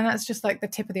 and that's just like the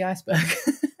tip of the iceberg.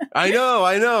 I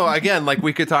know. Again, like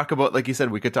we could talk about, like you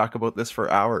said, we could talk about this for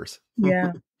hours.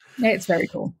 Yeah, it's very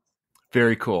cool.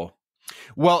 Very cool.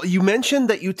 Well, you mentioned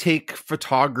that you take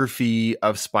photography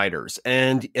of spiders,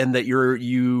 and that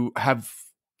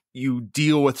you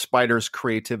deal with spiders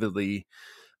creatively.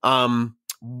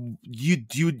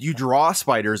 You draw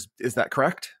spiders, is that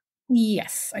correct?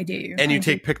 Yes, I do. And you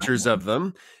take pictures of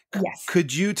them. Yes.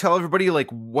 Could you tell everybody like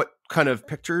what kind of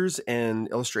pictures and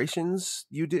illustrations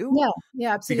you do?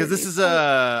 Yeah, absolutely. Because this is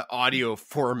a audio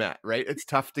format, right? It's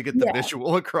tough to get the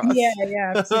visual across. Yeah,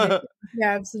 absolutely. Yeah,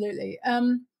 absolutely.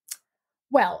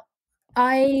 Well,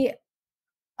 I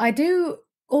do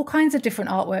all kinds of different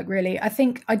artwork, really. I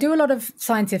think I do a lot of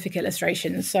scientific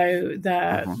illustrations. So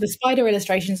the spider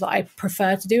illustrations that I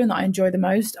prefer to do and that I enjoy the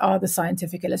most are the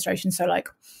scientific illustrations. So like,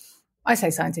 I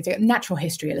say scientific, natural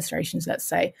history illustrations, let's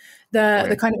say.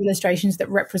 The kind of illustrations that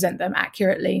represent them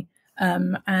accurately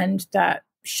and that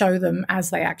show them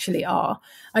as they actually are.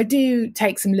 I do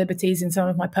take some liberties in some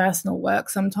of my personal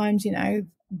work sometimes,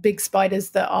 big spiders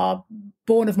that are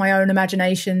born of my own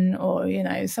imagination, or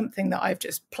something that I've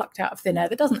just plucked out of thin air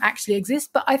that doesn't actually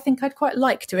exist, but I think I'd quite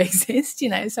like to exist,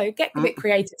 so get a bit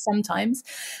creative sometimes.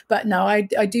 But no, I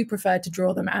do prefer to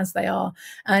draw them as they are,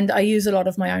 and I use a lot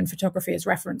of my own photography as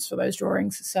reference for those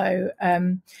drawings. So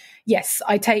yes,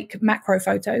 I take macro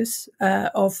photos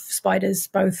of spiders,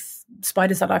 both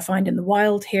spiders that I find in the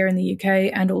wild here in the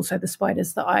UK and also the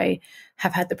spiders that I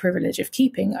have had the privilege of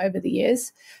keeping over the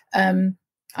years.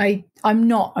 I'm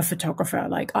not a photographer.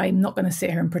 Like, I'm not going to sit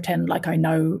here and pretend like I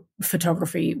know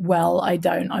photography well. I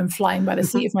don't. I'm flying by the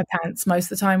seat of my pants most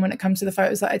of the time when it comes to the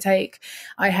photos that I take.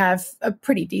 I have a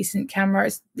pretty decent camera.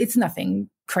 It's nothing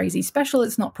crazy special.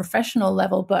 It's not professional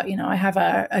level, but I have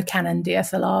a Canon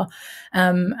DSLR,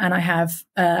 and I have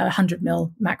a 100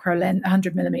 millimeter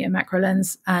macro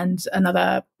lens, and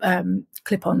another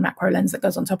clip-on macro lens that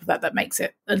goes on top of that makes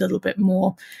it a little bit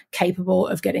more capable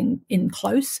of getting in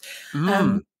close.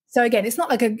 So again, it's not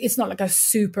like a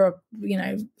super,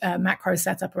 macro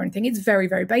setup or anything. It's very,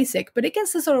 very basic, but it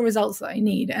gets the sort of results that I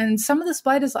need. And some of the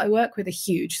spiders that I work with are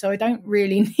huge, so I don't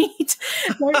really need to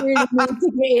get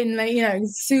in,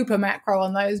 super macro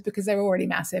on those, because they're already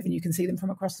massive and you can see them from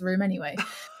across the room anyway.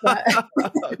 But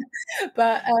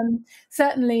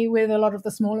certainly with a lot of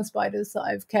the smaller spiders that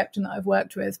I've kept and that I've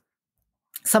worked with,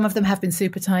 some of them have been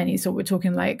super tiny. So we're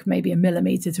talking like maybe 1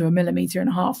 millimeter to 1.5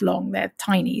 millimeters long. They're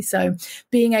tiny. So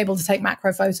being able to take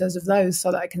macro photos of those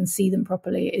so that I can see them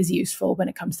properly is useful when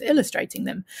it comes to illustrating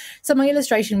them. So my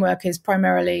illustration work is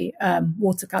primarily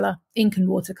watercolor, ink and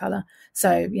watercolor.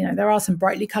 So, there are some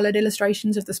brightly colored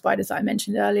illustrations of the spiders that I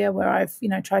mentioned earlier where I've,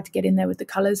 tried to get in there with the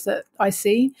colors that I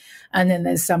see. And then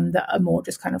there's some that are more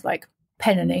just kind of like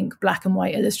pen and ink, black and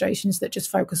white illustrations that just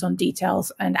focus on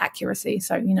details and accuracy.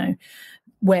 So,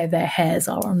 where their hairs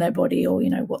are on their body, or,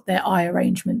 what their eye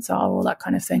arrangements are, all that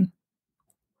kind of thing.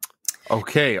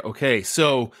 Okay.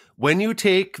 So when you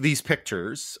take these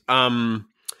pictures,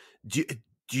 do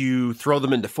do you throw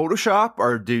them into Photoshop,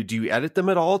 or do you edit them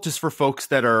at all? Just for folks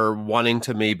that are wanting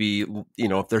to maybe,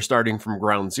 if they're starting from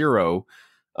ground zero,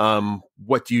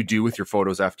 what do you do with your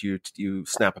photos after you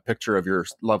snap a picture of your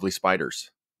lovely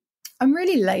spiders? I'm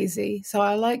really lazy, so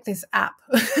I like this app.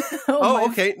 Oh,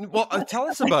 okay. Well, tell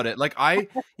us about it. Like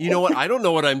you know what? I don't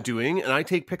know what I'm doing, and I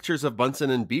take pictures of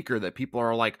Bunsen and Beaker that people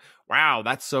are like, "Wow,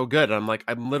 that's so good." And I'm like,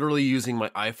 I'm literally using my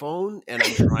iPhone, and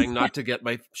I'm trying not to get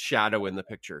my shadow in the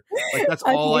picture. Like that's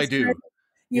all I do.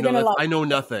 I know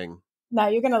nothing. No,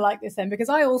 you're going to like this then, because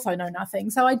I also know nothing.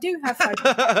 So I do have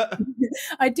Photoshop.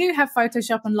 I do have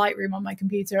Photoshop and Lightroom on my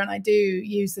computer, and I do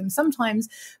use them sometimes.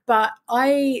 But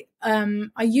I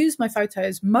use my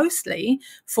photos mostly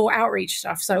for outreach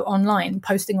stuff. So online,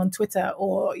 posting on Twitter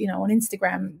or on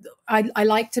Instagram. I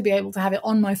like to be able to have it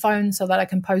on my phone so that I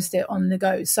can post it on the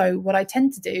go. So what I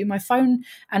tend to do, my phone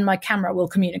and my camera will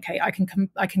communicate. I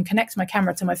can connect my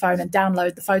camera to my phone and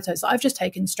download the photos that I've just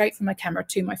taken straight from my camera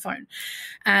to my phone.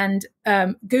 And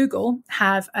Google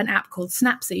have an app called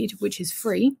Snapseed, which is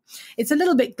free. It's a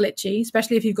little bit glitchy,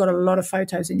 especially if you've got a lot of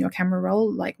photos in your camera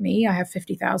roll like me. I have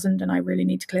 50,000 and I really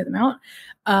need to clear them out.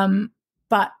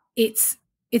 But it's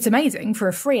amazing for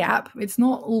a free app. It's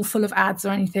not all full of ads or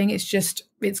anything.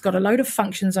 It's got a load of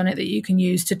functions on it that you can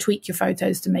use to tweak your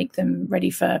photos to make them ready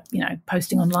for,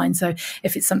 posting online. So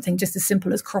if it's something just as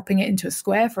simple as cropping it into a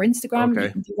square for Instagram, You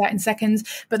can do that in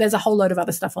seconds. But there's a whole load of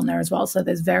other stuff on there as well. So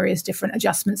there's various different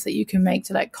adjustments that you can make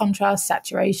to like contrast,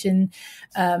 saturation.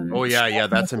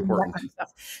 That's important. That kind of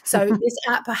stuff. So this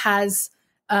app has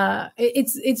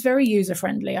it's very user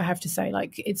friendly, I have to say.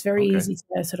 Like it's very easy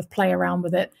to sort of play around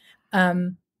with it.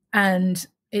 And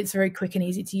it's very quick and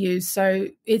easy to use. So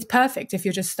it's perfect if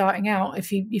you're just starting out.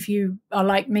 If you are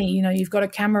like me, you've got a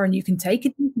camera and you can take a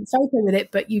decent photo with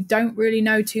it, but you don't really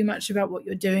know too much about what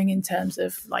you're doing in terms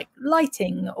of like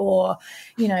lighting or,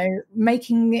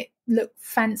 making it look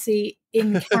fancy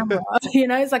in camera.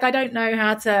 It's like I don't know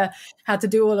how to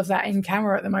do all of that in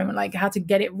camera at the moment, like how to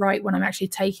get it right when I'm actually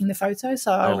taking the photo.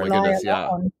 So I rely a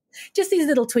lot on just these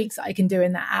little tweaks that I can do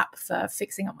in that app for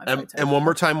fixing up my photos. And one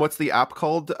more time, what's the app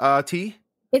called, T?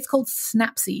 It's called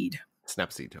Snapseed.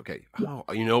 Snapseed, okay. Oh,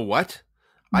 you know what?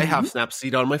 I have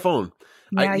Snapseed on my phone.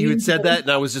 Yeah, you had said that, and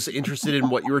I was just interested in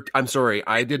what you were. I'm sorry,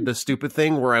 I did the stupid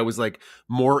thing where I was like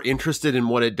more interested in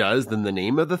what it does than the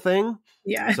name of the thing.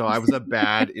 Yeah. So I was a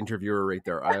bad interviewer right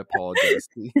there. I apologize.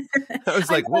 I was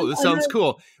like, whoa, this sounds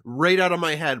cool. Right out of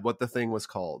my head what the thing was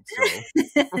called.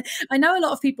 So I know a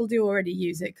lot of people do already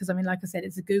use it because, like I said,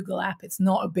 it's a Google app. It's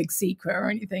not a big secret or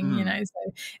anything,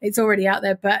 so it's already out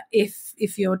there. But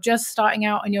if you're just starting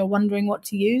out and you're wondering what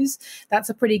to use, that's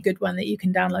a pretty good one that you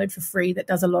can download for free that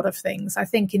does a lot of things. I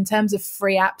think in terms of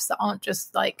free apps that aren't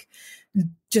just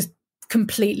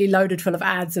completely loaded full of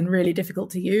ads and really difficult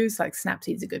to use, like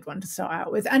Snapseed's a good one to start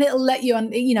out with, and it'll let you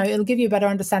it'll give you a better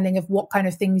understanding of what kind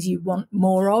of things you want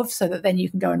more of, so that then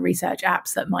you can go and research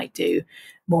apps that might do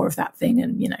more of that thing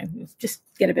and just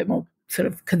get a bit more sort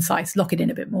of concise, lock it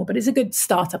in a bit more. But it's a good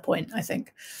starter point, I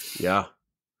think. Yeah.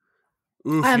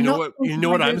 Oof, you know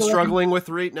what I'm struggling with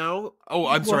right now? Oh,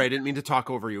 I'm sorry. I didn't mean to talk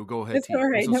over you. Go ahead. It's all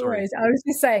right. No worries. I was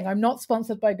just saying, I'm not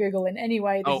sponsored by Google in any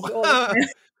way. This is all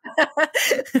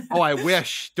Oh, I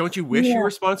wish. Don't you wish you were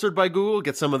sponsored by Google?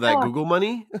 Get some of that Google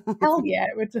money? Hell yeah.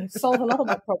 It would solve a lot of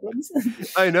my problems.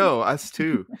 I know. Us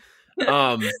too.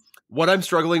 What I'm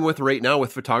struggling with right now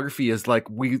with photography is like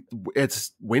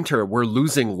it's winter. We're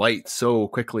losing light so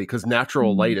quickly because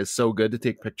natural light is so good to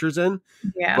take pictures in.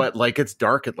 Yeah. But like it's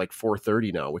dark at like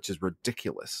 4:30 now, which is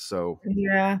ridiculous. So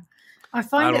yeah, I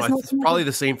find it's probably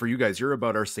the same for you guys. You're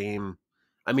about our same.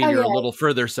 I mean, you're a little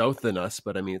further south than us,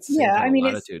 but I mean, it's the same kind of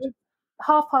latitude. It's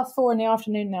 4:30 in the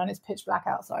afternoon now, and it's pitch black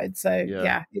outside. So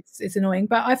it's annoying.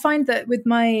 But I find that with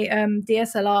my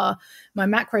DSLR, my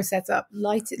macro setup,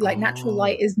 natural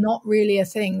light is not really a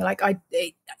thing. Like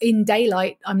in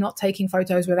daylight, I'm not taking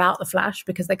photos without the flash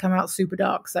because they come out super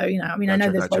dark. So I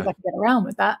know there's ways I can get around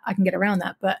with that. I can get around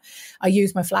that, but I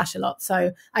use my flash a lot,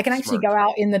 so I can actually go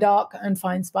out in the dark and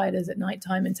find spiders at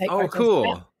nighttime and take photos.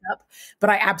 Cool.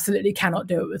 But I absolutely cannot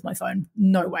do it with my phone.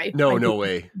 No way. No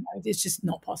way. It's just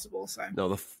not possible. So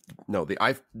the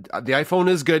iPhone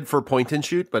is good for point and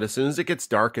shoot, but as soon as it gets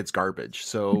dark, it's garbage.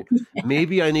 So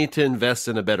maybe I need to invest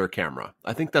in a better camera.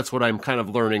 I think that's what I'm kind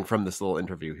of learning from this little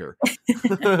interview here.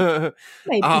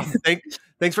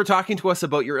 Thanks for talking to us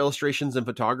about your illustrations and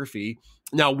photography.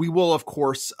 Now we will, of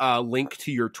course, link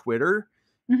to your Twitter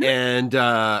and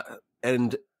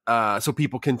so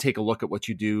people can take a look at what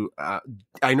you do.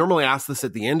 I normally ask this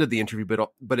at the end of the interview,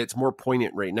 but it's more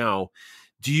poignant right now.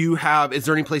 Is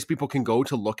there any place people can go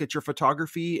to look at your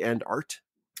photography and art?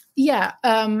 Yeah.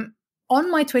 on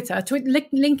my Twitter,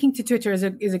 linking to Twitter is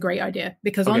a great idea,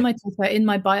 because on my Twitter, in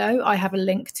my bio, I have a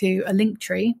link to a link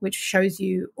tree, which shows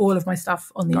you all of my stuff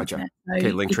on the internet. So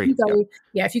okay, link tree.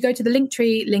 If you go to the link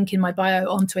tree link in my bio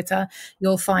on Twitter,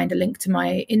 you'll find a link to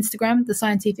my Instagram, the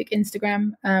scientific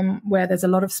Instagram, where there's a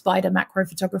lot of spider macro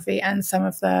photography and some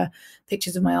of the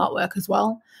pictures of my artwork as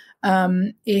well.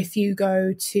 If you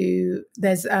go to,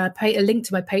 there's a link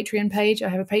to my Patreon page. I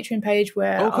have a Patreon page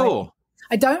where cool.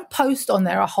 I don't post on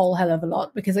there a whole hell of a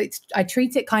lot, because I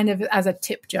treat it kind of as a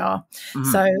tip jar. Mm-hmm.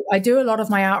 So I do a lot of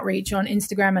my outreach on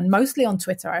Instagram and mostly on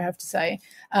Twitter, I have to say.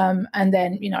 And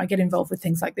then, I get involved with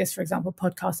things like this, for example,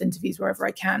 podcast interviews, wherever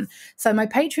I can. So my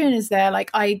Patreon is there.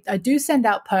 Like I do send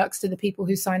out perks to the people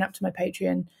who sign up to my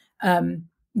Patreon,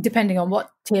 depending on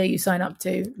what tier you sign up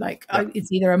to. Like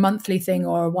it's either a monthly thing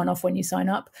or a one-off when you sign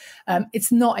up. It's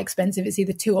not expensive. It's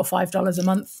either $2 or $5 a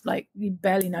month. Like you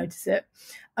barely notice it.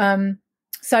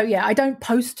 So yeah, I don't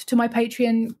post to my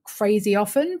Patreon crazy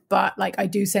often, but like I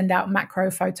do send out macro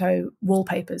photo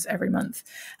wallpapers every month.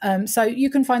 So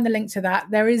you can find the link to that.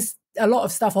 There is a lot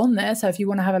of stuff on there. So if you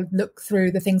want to have a look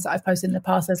through the things that I've posted in the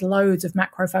past, there's loads of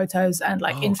macro photos and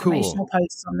like informational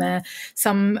posts on there.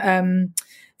 Some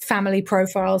family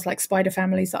profiles, like spider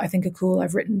families, that I think are cool.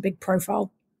 I've written big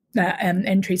profile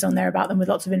entries on there about them with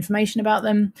lots of information about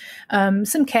them.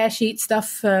 Some care sheet stuff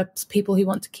for people who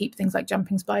want to keep things like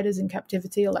jumping spiders in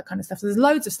captivity, all that kind of stuff. So there's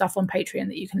loads of stuff on Patreon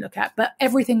that you can look at, but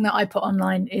everything that I put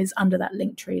online is under that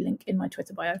link tree link in my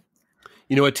Twitter bio.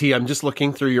 You know what, T, I'm just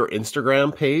looking through your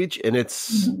Instagram page and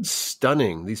it's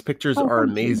stunning. These pictures are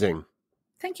amazing.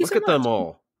 Thank you so much. Look at them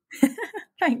all.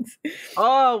 Thanks.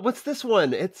 Oh, what's this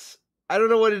one? I don't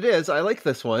know what it is. I like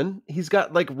this one. He's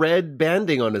got like red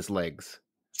banding on his legs.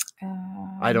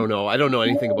 I don't know. I don't know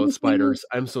anything about spiders.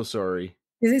 I'm so sorry.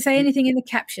 Does it say anything in the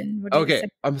caption? Okay.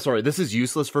 I'm sorry. This is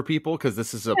useless for people because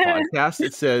this is a podcast.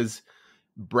 It says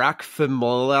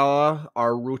Brachyphelma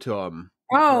auratum.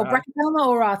 Oh, Brachyphelma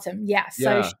auratum. Yeah.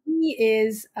 So she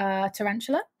is a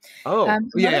tarantula. Oh,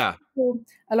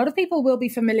 A lot of people will be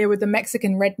familiar with the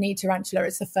Mexican red knee tarantula.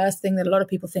 It's the first thing that a lot of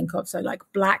people think of. So like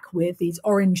black with these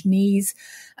orange knees.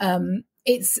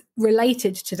 It's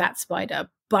related to that spider,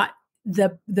 but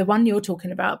the one you're talking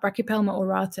about, Brachyphelma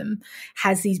auratum,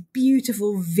 has these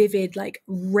beautiful, vivid, like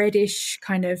reddish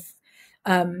kind of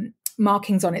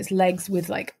markings on its legs with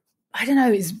like, I don't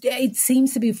know, it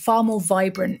seems to be far more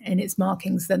vibrant in its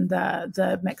markings than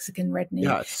the Mexican red knee.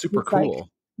 Yeah, it's super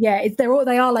cool. Like,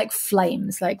 they are like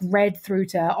flames, like red through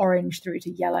to orange through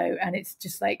to yellow, and it's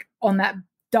just like on that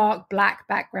dark black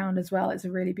background as well. It's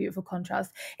a really beautiful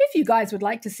contrast. If you guys would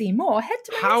like to see more, head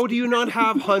to How do you not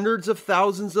have hundreds of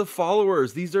thousands of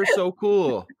followers? These are so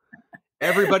cool.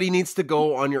 Everybody needs to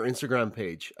go on your Instagram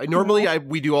page.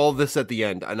 We do all this at the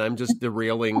end, and I'm just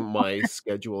derailing my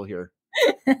schedule here.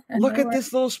 Look at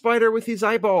this little spider with his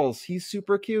eyeballs. He's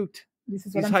super cute.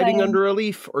 He's hiding under a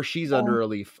leaf, or she's under a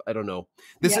leaf. I don't know.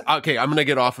 Okay, I'm going to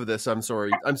get off of this. I'm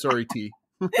sorry. T.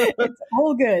 It's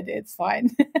all good. It's fine.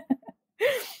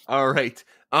 All right.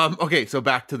 Okay, so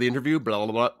back to the interview. Blah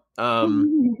blah blah.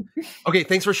 Okay,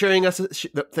 thanks for sharing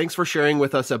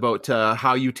with us about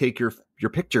how you take your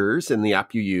pictures and the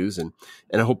app you use, and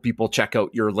I hope people check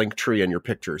out your link tree and your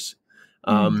pictures.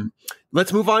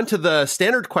 Let's move on to the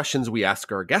standard questions we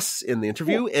ask our guests in the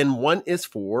interview, and one is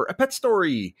for a pet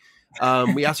story.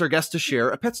 We ask our guests to share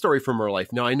a pet story from our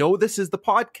life. Now, I know this is the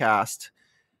podcast,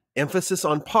 emphasis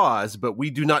on pause, but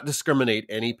we do not discriminate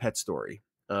any pet story.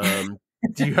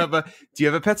 Do you have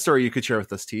a pet story you could share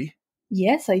with us, T?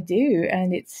 Yes, I do,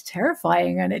 and it's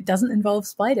terrifying, and it doesn't involve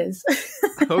spiders.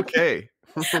 Okay.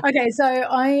 Okay, so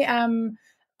I am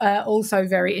also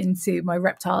very into my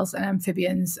reptiles and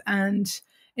amphibians, and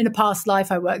in a past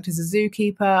life, I worked as a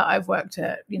zookeeper. I've worked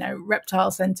at,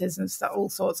 reptile centers and stuff, all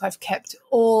sorts. I've kept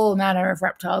all manner of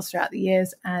reptiles throughout the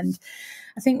years. And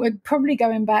I think we're probably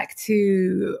going back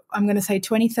to, I'm going to say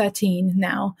 2013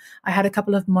 now. I had a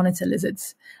couple of monitor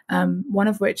lizards, one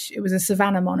of which, it was a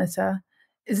savanna monitor.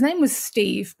 His name was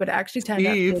Steve, but it actually turned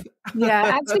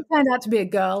out to be a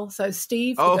girl. So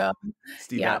Steve, the girl.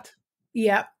 Steve.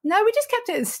 Yeah. No, we just kept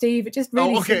it as Steve. It just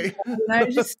really suited her.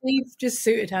 Just Steve just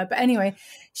suited her. But anyway,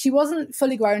 she wasn't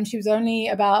fully grown. She was only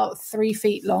about 3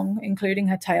 feet long, including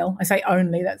her tail. I say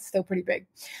only, that's still pretty big.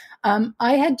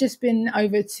 I had just been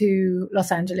over to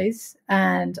Los Angeles,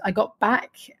 and I got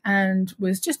back and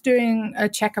was just doing a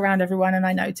check around everyone. And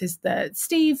I noticed that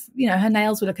Steve, her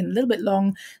nails were looking a little bit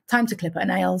long, time to clip her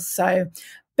nails. So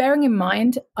bearing in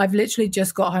mind, I've literally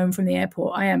just got home from the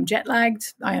airport. I am jet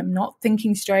lagged. I am not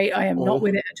thinking straight. I am not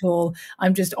with it at all.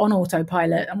 I'm just on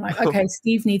autopilot. I'm like, okay,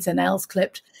 Steve needs her nails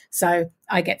clipped. So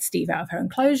I get Steve out of her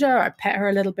enclosure. I pet her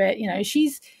a little bit.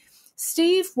 She's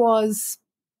Steve was,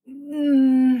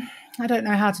 I don't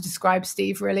know how to describe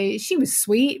Steve really. She was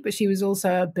sweet, but she was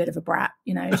also a bit of a brat.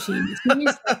 You know, she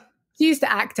used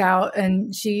to act out,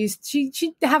 and she'd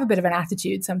have a bit of an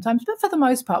attitude sometimes, but for the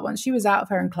most part, once she was out of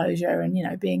her enclosure and, you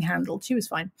know, being handled, she was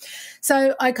fine.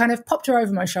 So I kind of popped her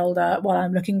over my shoulder while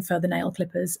I'm looking for the nail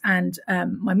clippers, and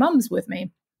my mum's with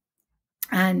me.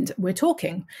 And we're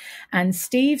talking, and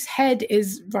Steve's head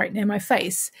is right near my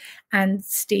face, and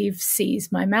Steve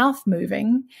sees my mouth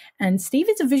moving, and Steve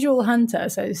is a visual hunter.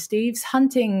 So Steve's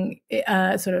hunting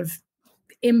sort of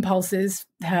impulses,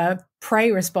 her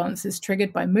prey response is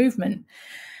triggered by movement.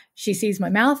 She sees my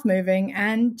mouth moving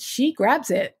and she grabs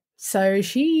it. So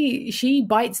she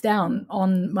bites down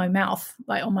on my mouth,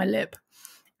 like on my lip.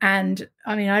 And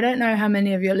I mean, I don't know how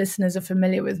many of your listeners are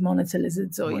familiar with monitor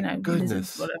lizards or,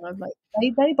 lizards, whatever. Like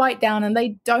they bite down, and they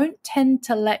don't tend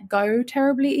to let go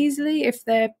terribly easily if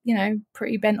they're,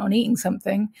 pretty bent on eating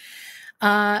something.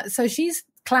 So she's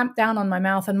clamped down on my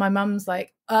mouth, and my mum's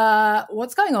like,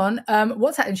 what's going on?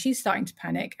 What's that? And she's starting to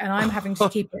panic, and I'm having to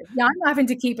keep it. Yeah, I'm having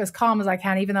to keep as calm as I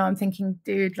can, even though I'm thinking,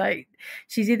 dude, like,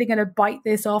 she's either going to bite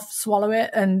this off, swallow it,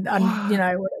 and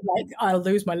like, I'll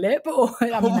lose my lip, or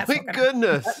I mean, that's not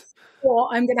goodness. Happen, or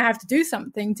I'm going to have to do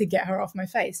something to get her off my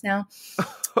face. Now,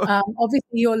 obviously,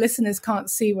 your listeners can't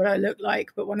see what I look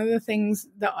like, but one of the things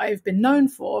that I've been known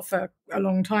for a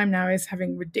long time now is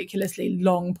having ridiculously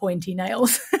long, pointy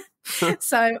nails.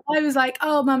 So I was like,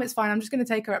 oh, Mum, it's fine. I'm just going to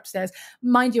take her upstairs.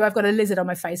 Mind you, I've got a lizard on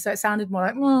my face, so it sounded more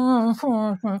like,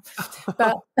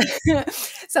 but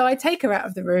so I take her out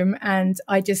of the room, and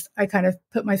I kind of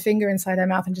put my finger inside her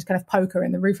mouth and just kind of poke her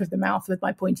in the roof of the mouth with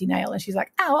my pointy nail. And she's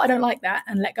like, ow, I don't like that,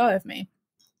 and let go of me.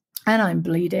 And I'm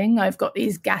bleeding. I've got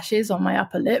these gashes on my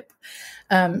upper lip.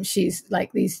 She's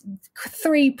like these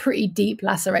 3 pretty deep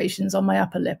lacerations on my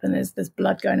upper lip, and there's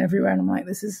blood going everywhere. And I'm like,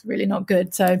 this is really not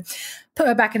good. So put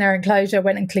her back in her enclosure,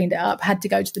 went and cleaned it up, had to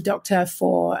go to the doctor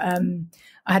for, I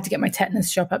had to get my tetanus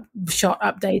shot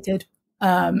updated,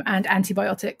 and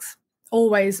antibiotics.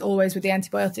 Always with the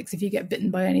antibiotics if you get bitten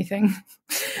by anything.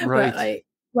 Right. But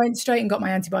went straight and got my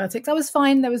antibiotics. I was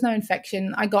fine. There was no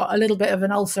infection. I got a little bit of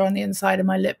an ulcer on the inside of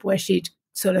my lip where she'd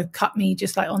sort of cut me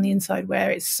just like on the inside where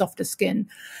it's softer skin.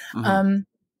 Mm-hmm.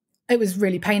 It was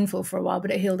really painful for a while,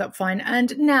 but it healed up fine.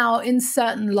 And now in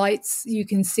certain lights, you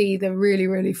can see the really,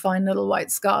 really fine little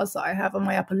white scars that I have on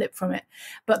my upper lip from it.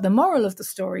 But the moral of the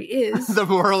story is... The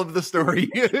moral of the story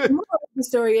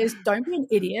is don't be an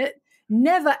idiot.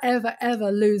 Never, ever,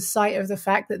 ever lose sight of the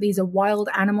fact that these are wild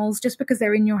animals. Just because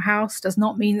they're in your house does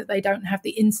not mean that they don't have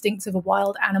the instincts of a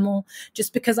wild animal.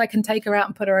 Just because I can take her out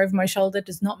and put her over my shoulder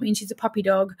does not mean she's a puppy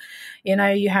dog.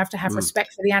 You have to have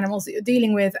respect for the animals that you're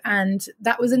dealing with. And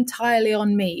that was entirely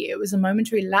on me. It was a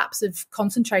momentary lapse of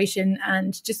concentration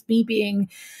and just me being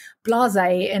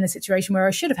blasé in a situation where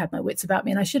I should have had my wits about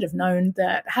me, and I should have known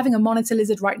that having a monitor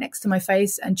lizard right next to my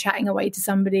face and chatting away to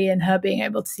somebody and her being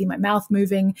able to see my mouth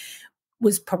moving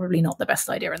was probably not the best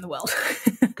idea in the world.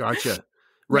 Gotcha.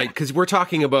 Right. Because we're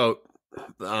talking about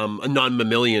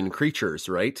non-mammalian creatures,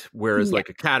 right? Whereas like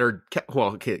a cat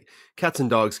cats and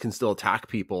dogs can still attack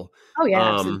people. Oh,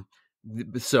 yeah.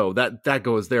 So that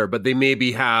goes there, but they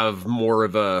maybe have more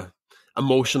of a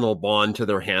emotional bond to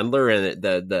their handler, and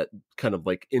that kind of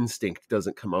like instinct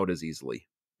doesn't come out as easily.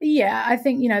 Yeah. I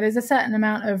think, there's a certain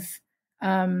amount of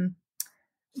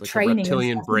like training, a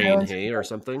reptilian brain, or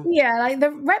something. Yeah, like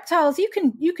the reptiles, you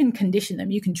can condition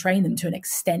them, you can train them to an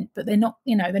extent, but they're not,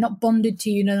 they're not bonded to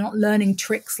you. They're not learning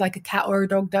tricks like a cat or a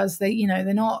dog does. They're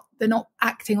not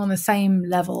acting on the same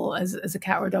level as a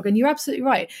cat or a dog. And you're absolutely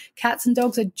right. Cats and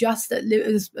dogs are just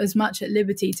as much at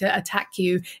liberty to attack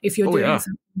you if you're doing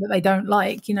something that they don't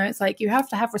like. It's like you have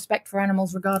to have respect for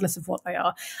animals regardless of what they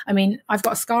are. I mean, I've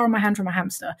got a scar on my hand from a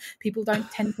hamster. People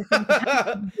don't tend to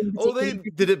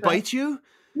think did it bite you?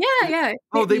 Yeah.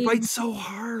 Oh, they bite so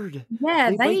hard. Yeah,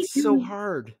 they bite so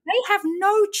hard. They have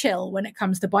no chill when it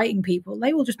comes to biting people.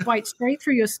 They will just bite straight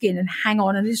through your skin and hang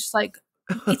on. And it's just like,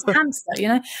 it's a hamster,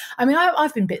 I mean,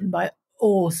 I've been bitten by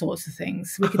all sorts of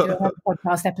things. We could do another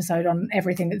podcast episode on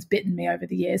everything that's bitten me over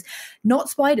the years. Not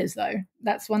spiders, though.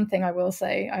 That's one thing I will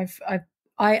say.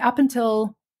 I up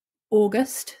until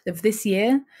August of this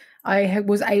year, I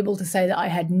was able to say that I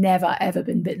had never, ever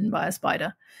been bitten by a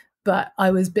spider. But I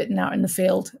was bitten out in the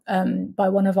field by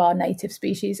one of our native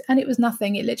species, and it was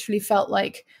nothing. It literally felt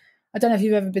like, I don't know if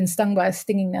you've ever been stung by a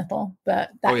stinging nettle, but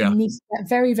that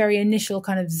very, very initial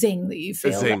kind of zing that you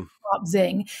feel, that sharp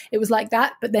zing, it was like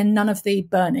that, but then none of the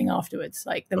burning afterwards.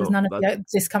 Like there was none of the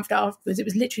discomfort afterwards. It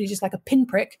was literally just like a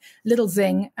pinprick, little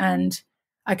zing, and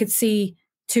I could see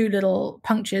 2 little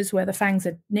punctures where the fangs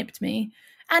had nipped me.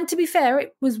 And to be fair,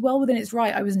 it was well within its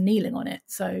right. I was kneeling on it.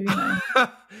 So, you know,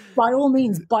 by all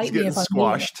means, bite me if I'm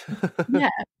squashed. Yeah.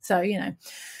 So, you know,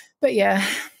 but yeah,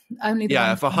 only the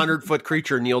if 100-foot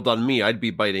creature kneeled on me, I'd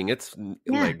be biting its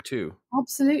leg too.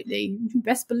 Absolutely.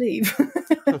 Best believe.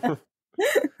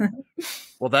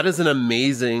 Well, that is an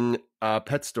amazing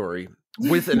pet story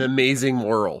with an amazing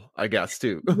moral, I guess,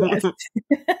 too. Yes.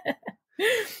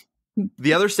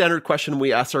 The other standard question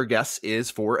we ask our guests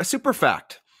is for a super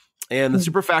fact. And the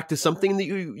super fact is something that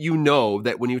you know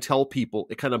that when you tell people,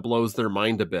 it kind of blows their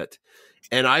mind a bit.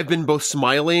 And I've been both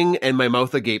smiling and my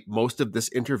mouth agape most of this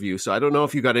interview. So I don't know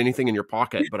if you got anything in your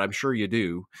pocket, but I'm sure you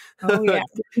do. Oh, yeah.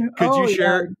 Could you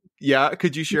share? Yeah.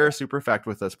 Could you share a super fact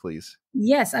with us, please?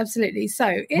 Yes, absolutely. So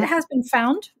it has been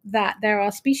found that there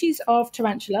are species of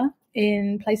tarantula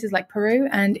in places like Peru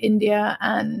and India,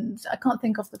 and I can't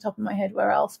think off the top of my head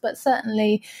where else, but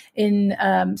certainly in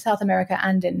South America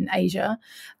and in Asia,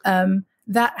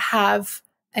 that have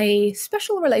a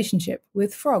special relationship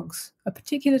with frogs, a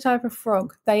particular type of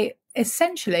frog. They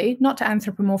essentially, not to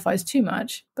anthropomorphize too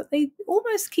much, but they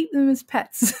almost keep them as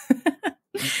pets.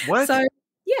 What? So,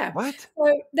 yeah. What?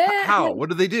 So how? What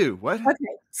do they do? What? Okay.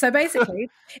 So basically,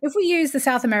 if we use the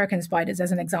South American spiders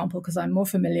as an example, because I'm more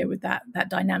familiar with that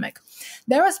dynamic,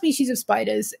 there are species of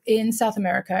spiders in South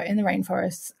America in the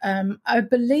rainforests. I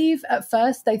believe at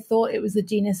first they thought it was the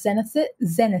genus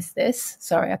Xenithis.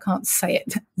 Sorry, I can't say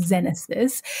it.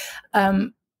 Xenithis.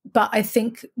 But I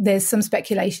think there's some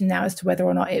speculation now as to whether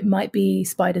or not it might be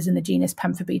spiders in the genus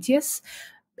Pamphobeteus.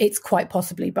 It's quite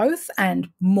possibly both and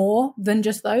more than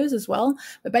just those as well.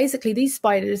 But basically, these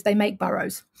spiders, they make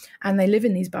burrows and they live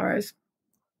in these burrows.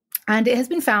 And it has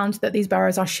been found that these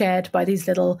burrows are shared by these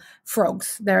little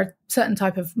frogs. They're a certain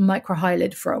type of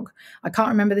microhylid frog. I can't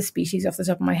remember the species off the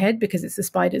top of my head because it's the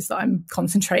spiders that I'm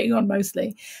concentrating on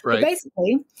mostly. Right. But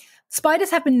basically,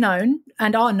 spiders have been known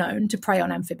and are known to prey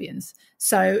on amphibians.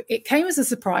 So it came as a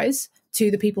surprise to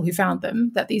the people who found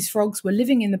them that these frogs were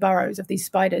living in the burrows of these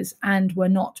spiders and were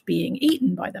not being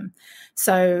eaten by them.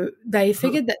 So they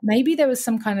figured that maybe there was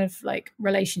some kind of like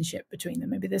relationship between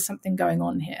them. Maybe there's something going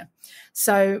on here.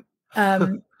 So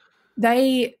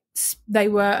they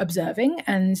were observing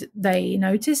and they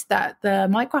noticed that the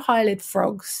microhylid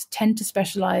frogs tend to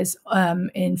specialize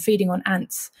in feeding on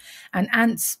ants, and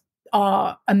ants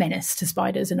are a menace to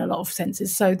spiders in a lot of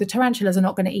senses. So the tarantulas are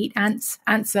not going to eat ants.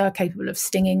 Ants are capable of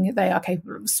stinging. They are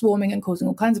capable of swarming and causing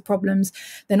all kinds of problems.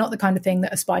 They're not the kind of thing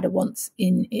that a spider wants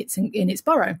in its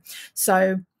burrow.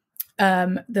 So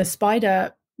the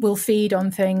spider will feed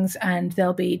on things and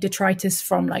there'll be detritus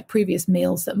from like previous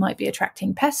meals that might be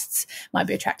attracting pests, might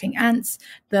be attracting ants.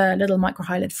 The little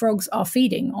microhylid frogs are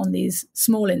feeding on these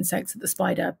small insects that the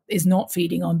spider is not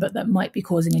feeding on, but that might be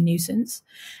causing a nuisance.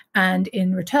 And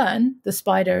in return, the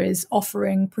spider is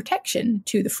offering protection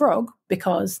to the frog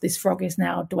because this frog is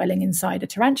now dwelling inside a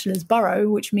tarantula's burrow,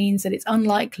 which means that it's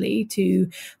unlikely to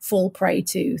fall prey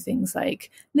to things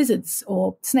like lizards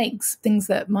or snakes, things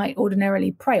that might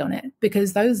ordinarily prey on it,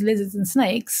 because those lizards and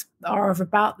snakes are of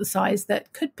about the size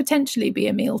that could potentially be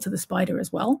a meal to the spider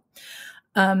as well.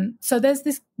 So there's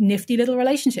this nifty little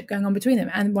relationship going on between them.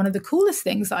 And one of the coolest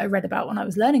things that I read about when I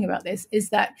was learning about this is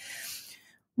that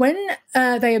when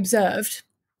they observed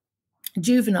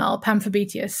juvenile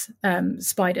Pamphobeteus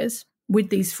spiders with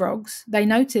these frogs, they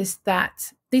noticed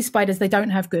that these spiders, they don't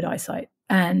have good eyesight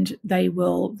and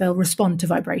they'll respond to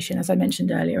vibration. As I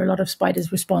mentioned earlier, a lot of spiders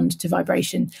respond to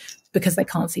vibration because they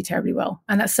can't see terribly well.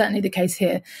 And that's certainly the case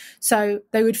here. So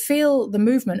they would feel the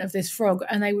movement of this frog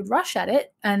and they would rush at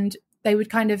it and they would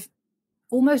kind of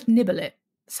almost nibble it.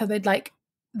 So they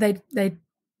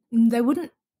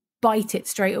wouldn't bite it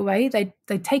straight away.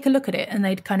 They'd take a look at it and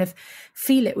they'd kind of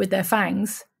feel it with their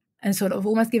fangs and sort of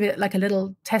almost give it like a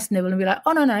little test nibble and be like,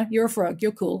 oh, no, you're a frog.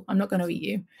 You're cool. I'm not going to eat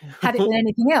you. Had it been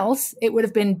anything else, it would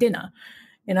have been dinner,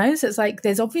 So it's like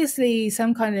there's obviously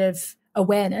some kind of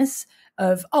awareness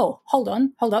of, oh, hold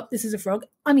up, this is a frog.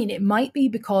 I mean, it might be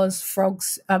because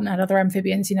frogs and other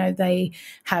amphibians, they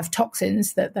have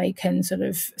toxins that they can sort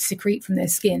of secrete from their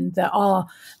skin that are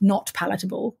not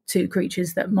palatable to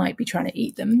creatures that might be trying to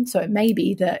eat them. So it may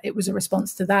be that it was a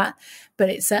response to that. But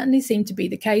it certainly seemed to be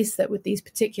the case that with these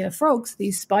particular frogs,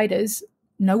 these spiders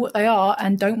know what they are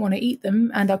and don't want to eat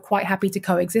them and are quite happy to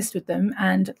coexist with them.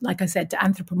 And like I said, to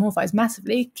anthropomorphize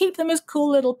massively, keep them as cool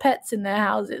little pets in their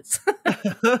houses.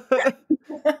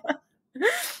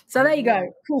 So there you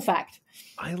go. Cool fact.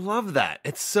 I love that.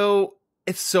 It's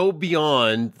so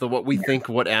beyond what we think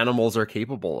what animals are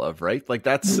capable of, right? Like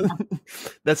that's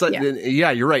like,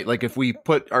 you're right. Like if we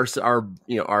put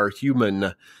our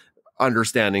human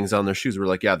understandings on their shoes, we're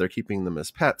like, yeah, they're keeping them as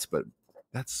pets, but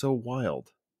that's so wild.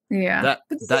 Yeah. That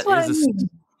But this is that what I is a mean.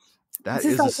 that This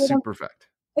is is a like, super fact.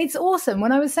 it's awesome.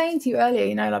 When I was saying to you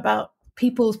earlier, about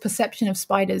people's perception of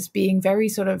spiders being very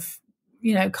sort of,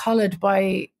 colored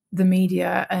by the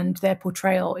media and their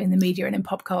portrayal in the media and in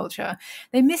pop culture,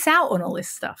 they miss out on all this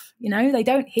stuff. They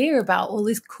don't hear about all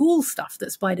this cool stuff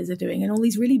that spiders are doing and all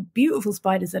these really beautiful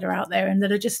spiders that are out there and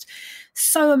that are just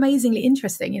so amazingly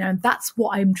interesting, and that's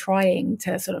what I'm trying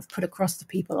to sort of put across to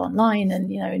people online. And,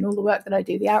 in all the work that I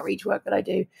do, the outreach work that I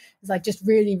do, is I just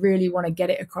really, really want to get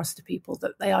it across to people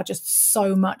that they are just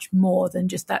so much more than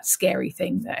just that scary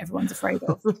thing that everyone's afraid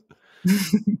of.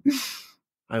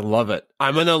 I love it.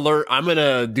 I'm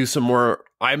gonna do some more.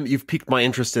 You've piqued my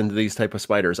interest into these type of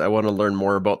spiders. I want to learn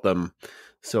more about them.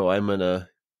 So I'm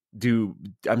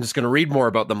just gonna read more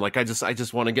about them. Like I just I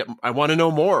want to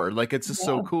know more. Like it's just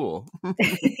so cool.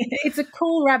 It's a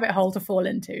cool rabbit hole to fall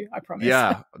into, I promise.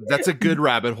 Yeah, that's a good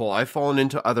rabbit hole. I've fallen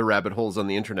into other rabbit holes on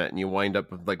the internet, and you wind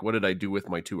up with like, what did I do with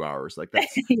my 2 hours? Like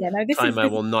that's time I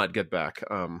will not get back.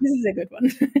 This is a good one.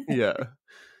 Yeah.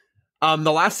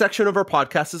 The last section of our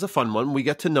podcast is a fun one. We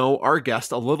get to know our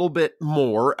guest a little bit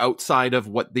more outside of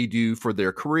what they do for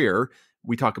their career.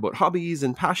 We talk about hobbies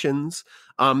and passions.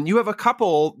 You have a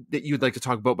couple that you'd like to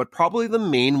talk about, but probably the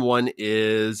main one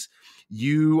is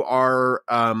you are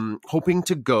hoping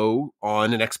to go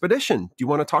on an expedition. Do you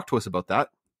want to talk to us about that?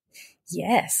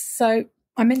 Yes. So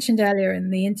I mentioned earlier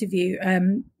in the interview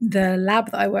the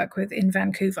lab that I work with in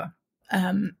Vancouver.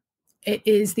 It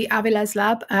is the Avilés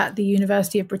Lab at the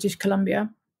University of British Columbia.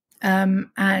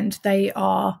 And they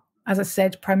are, as I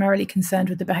said, primarily concerned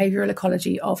with the behavioral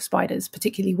ecology of spiders,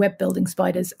 particularly web-building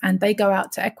spiders. And they go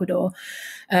out to Ecuador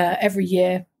every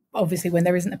year, obviously when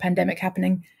there isn't a pandemic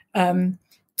happening,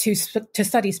 to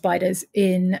study spiders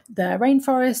in the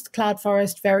rainforest, cloud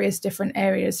forest, various different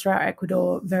areas throughout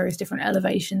Ecuador, various different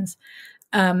elevations.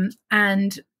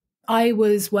 And I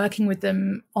was working with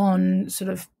them on sort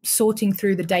of sorting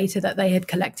through the data that they had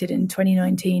collected in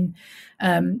 2019,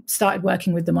 started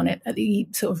working with them on it at the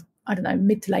sort of,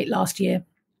 mid to late last year.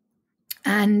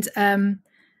 And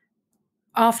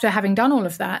after having done all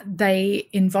of that, they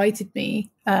invited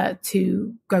me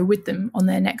to go with them on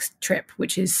their next trip,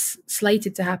 which is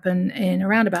slated to happen in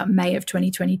around about May of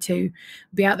 2022.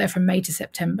 Be out there from May to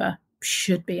September,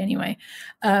 should be anyway.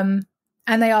 And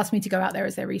they asked me to go out there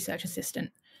as their research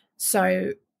assistant.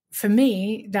 So for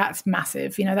me, that's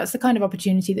massive. That's the kind of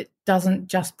opportunity that doesn't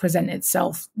just present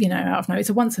itself, out of nowhere. It's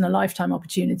a once in a lifetime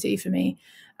opportunity for me.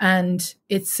 And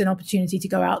it's an opportunity to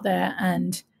go out there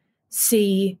and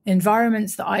see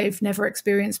environments that I've never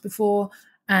experienced before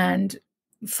and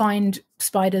find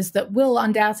spiders that will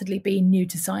undoubtedly be new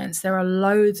to science. There are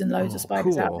loads and loads of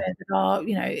spiders out there that are,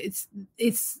 it's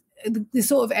the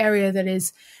sort of area that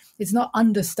is, it's not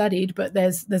understudied, but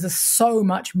there's so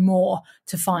much more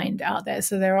to find out there.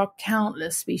 So there are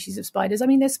countless species of spiders. I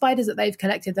mean, there's spiders that they've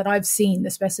collected that I've seen the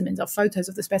specimens or photos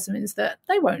of the specimens that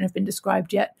they won't have been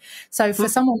described yet. So for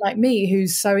someone like me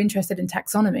who's so interested in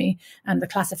taxonomy and the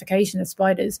classification of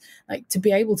spiders, like to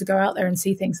be able to go out there and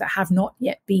see things that have not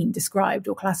yet been described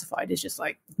or classified is just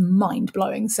like mind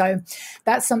blowing. So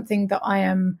that's something that I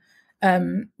am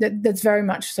that's very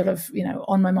much sort of,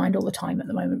 on my mind all the time at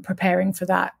the moment, preparing for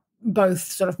that, both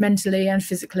sort of mentally and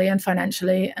physically and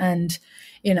financially, and,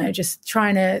 just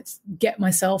trying to get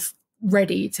myself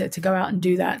ready to go out and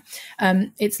do that.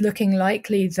 It's looking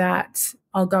likely that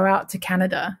I'll go out to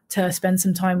Canada to spend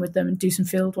some time with them and do some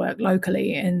field work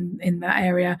locally in that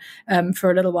area for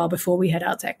a little while before we head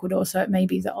out to Ecuador. So it may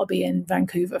be that I'll be in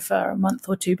Vancouver for a month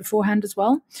or two beforehand as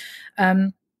well.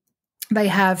 They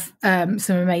have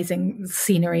some amazing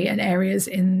scenery and areas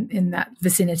in that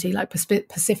vicinity, like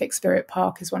Pacific Spirit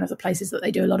Park is one of the places that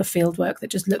they do a lot of field work that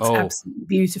just looks absolutely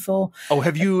beautiful. Oh,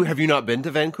 have you not been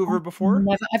to Vancouver before?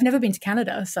 I've never been to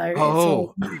Canada, so it's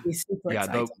all super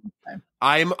exciting.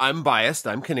 I'm biased.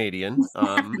 I'm Canadian,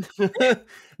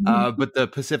 but the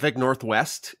Pacific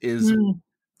Northwest is.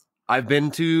 I've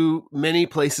been to many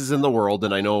places in the world,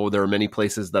 and I know there are many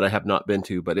places that I have not been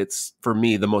to, but it's, for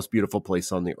me, the most beautiful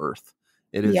place on the earth.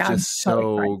 It is just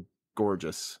so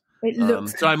gorgeous. It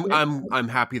looks so I'm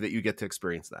happy that you get to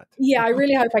experience that. Yeah, I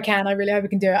really hope I can. I really hope I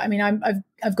can do it. I mean,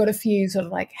 I've got a few sort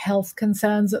of like health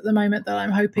concerns at the moment that I'm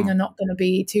hoping are not going to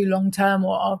be too long term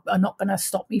or are not going to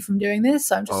stop me from doing this.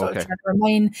 So I'm just sort of trying to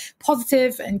remain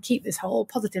positive and keep this whole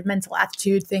positive mental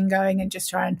attitude thing going, and just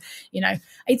try and,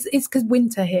 it's because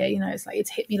winter here, it's like it's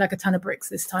hit me like a ton of bricks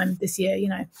this year,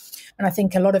 and I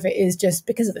think a lot of it is just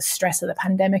because of the stress of the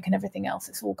pandemic and everything else.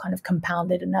 It's all kind of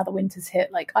compounded, and now the winter's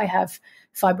hit. Like I have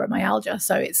fibromyalgia fibromyalgia.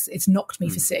 So it's knocked me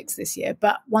for 6 this year.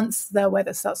 But once the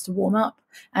weather starts to warm up,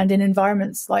 and in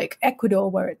environments like Ecuador,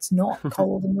 where it's not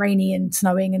cold and rainy and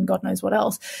snowing and God knows what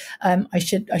else, I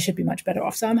should be much better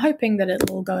off. So I'm hoping that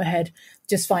it'll all go ahead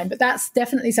just fine. But that's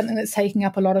definitely something that's taking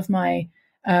up a lot of my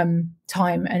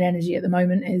time and energy at the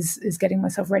moment, is getting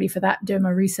myself ready for that, doing my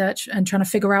research and trying to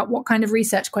figure out what kind of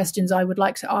research questions I would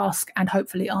like to ask and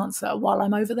hopefully answer while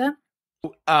I'm over there.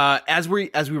 As we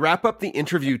wrap up the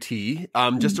interview, T,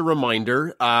 just a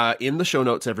reminder, in the show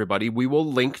notes, everybody, we will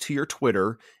link to your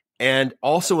Twitter, and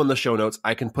also in the show notes,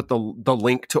 I can put the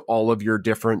link to all of your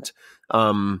different,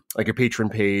 like your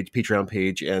Patreon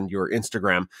page, and your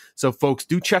Instagram. So folks,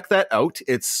 do check that out.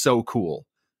 It's so cool.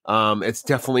 It's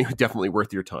definitely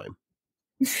worth your time.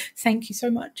 Thank you so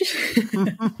much.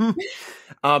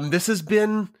 This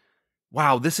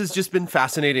has just been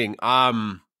fascinating.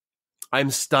 I'm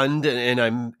stunned,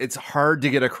 and it's hard to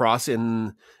get across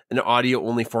in an audio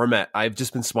only format. I've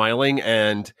just been smiling,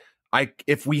 and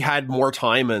if we had more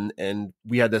time and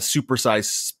we had this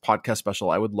supersized podcast special,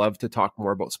 I would love to talk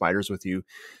more about spiders with you.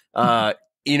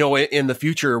 In the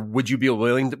future, would you be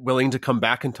willing to come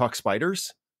back and talk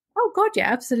spiders? Oh God,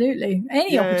 yeah, absolutely.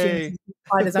 Any opportunity for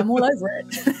spiders, I'm all over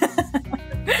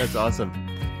it. That's awesome.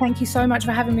 Thank you so much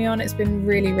for having me on. It's been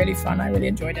really, really fun. I really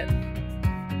enjoyed it.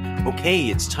 Okay,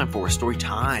 it's time for story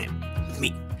time with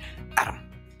me, Adam.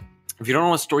 If you don't know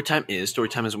what story time is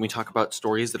when we talk about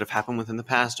stories that have happened within the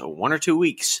past 1 or 2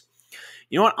 weeks.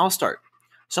 You know what? I'll start.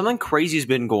 Something crazy has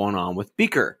been going on with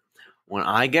Beaker. When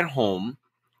I get home,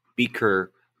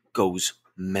 Beaker goes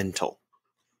mental.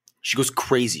 She goes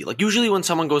crazy. Like, usually when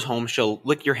someone goes home, she'll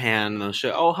lick your hand and they'll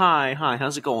say, "Oh, hi,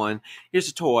 how's it going? Here's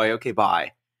a toy. Okay,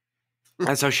 bye."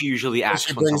 That's how she usually acts.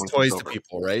 She brings toys to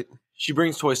people, right? She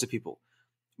brings toys to people.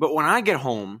 But when I get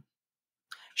home,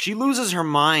 she loses her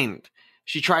mind.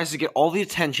 She tries to get all the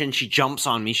attention. She jumps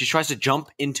on me. She tries to jump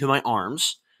into my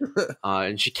arms.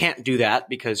 And she can't do that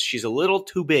because she's a little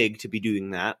too big to be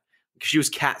doing that. If she was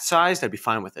cat-sized, I'd be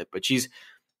fine with it. But she's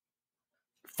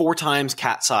 4 times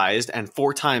cat-sized and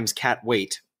 4 times cat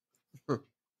weight.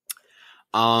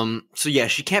 So yeah,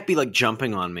 she can't be like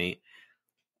jumping on me.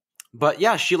 But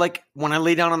yeah, she when I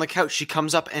lay down on the couch, she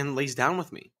comes up and lays down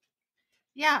with me.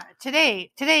 Yeah, today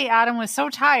Adam was so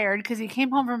tired because he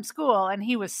came home from school and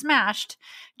he was smashed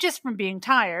just from being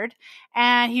tired,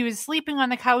 and he was sleeping on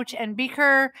the couch, and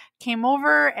Beaker came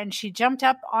over and she jumped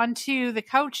up onto the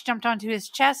couch, jumped onto his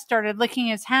chest, started licking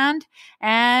his hand,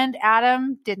 and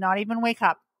Adam did not even wake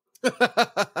up.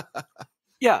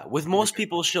 Yeah, with most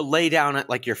people, she'll lay down at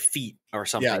like your feet or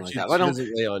something like that. She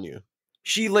doesn't lay on you.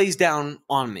 She lays down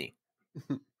on me.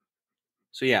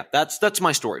 So yeah, that's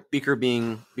my story. Beaker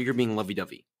being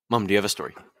lovey-dovey. Mom, do you have a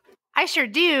story? I sure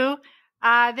do.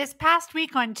 This past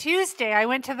week on Tuesday, I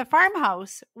went to the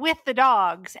farmhouse with the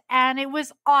dogs, and it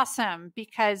was awesome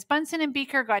because Bunsen and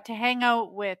Beaker got to hang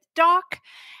out with Doc,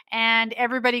 and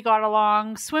everybody got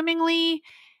along swimmingly.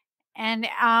 And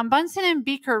Bunsen and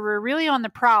Beaker were really on the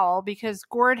prowl because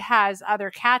Gord has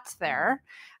other cats there,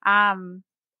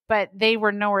 but they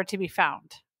were nowhere to be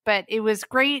found. But it was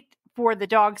great for the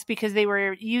dogs because they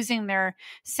were using their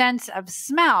sense of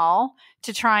smell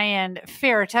to try and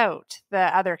ferret out the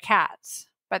other cats,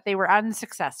 but they were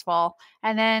unsuccessful.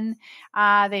 And then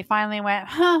they finally went,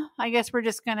 I guess we're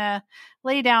just going to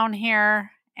lay down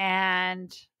here.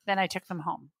 And then I took them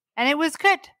home, and it was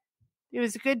good. It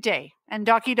was a good day. And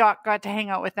Docky Doc got to hang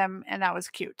out with them, and that was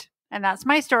cute. And that's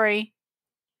my story.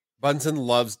 Bunsen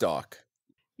loves Doc.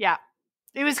 Yeah.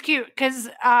 It was cute because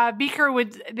Beaker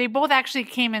they both actually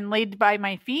came and laid by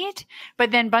my feet,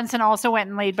 but then Bunsen also went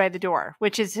and laid by the door,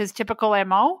 which is his typical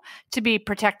MO, to be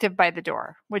protective by the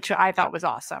door, which I thought was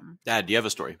awesome. Dad, do you have a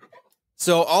story?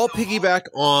 So I'll piggyback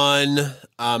on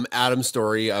Adam's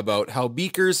story about how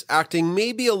Beaker's acting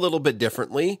maybe a little bit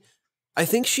differently. I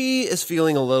think she is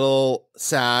feeling a little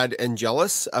sad and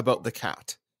jealous about the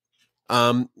cat.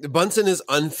 Bunsen is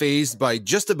unfazed by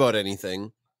just about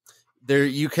anything. There,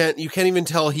 you can't even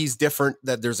tell he's different,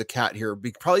 that there's a cat here,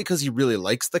 probably because he really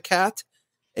likes the cat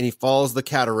and he follows the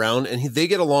cat around, and they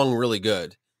get along really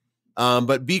good.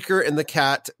 But Beaker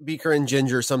and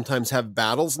Ginger sometimes have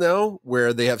battles now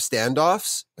where they have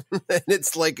standoffs, and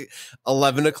it's like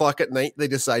 11 o'clock at night. They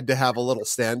decide to have a little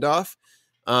standoff,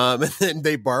 and then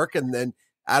they bark, and then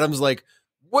Adam's like,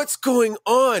 "What's going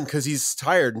on?" Because he's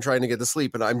tired and trying to get to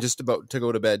sleep, and I'm just about to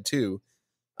go to bed too.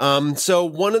 So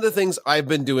one of the things I've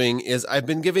been doing is I've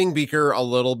been giving Beaker a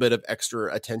little bit of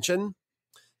extra attention.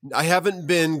 I haven't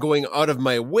been going out of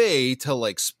my way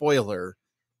to spoil her,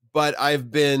 but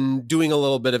I've been doing a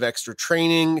little bit of extra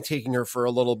training, taking her for a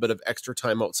little bit of extra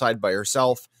time outside by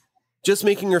herself. just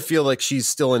making her feel like she's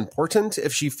still important.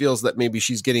 If she feels that maybe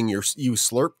she's getting you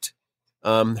slurped,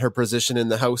 her position in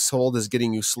the household is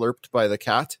getting you slurped by the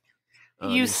cat.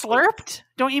 You slurped?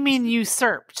 Don't you mean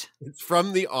usurped? It's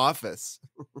from The Office.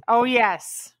 Oh,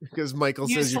 yes. Because Michael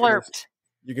You says slurped.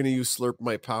 you're going to usurp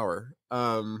my power.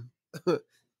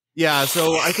 Yeah,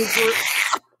 so I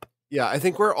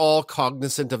think we're all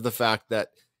cognizant of the fact that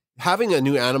having a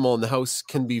new animal in the house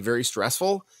can be very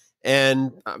stressful.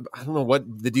 And I don't know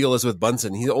what the deal is with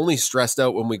Bunsen. He's only stressed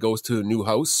out when we go to a new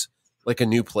house, like a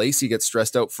new place. He gets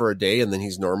stressed out for a day and then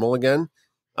he's normal again.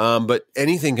 But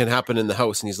anything can happen in the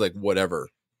house and he's like, whatever.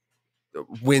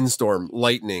 Windstorm,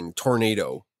 lightning,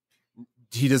 tornado.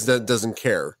 He doesn't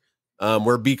care.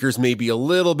 Where Beaker's may be a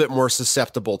little bit more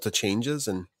susceptible to changes.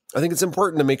 And I think it's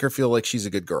important to make her feel like she's a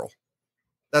good girl.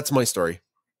 That's my story.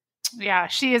 Yeah,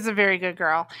 she is a very good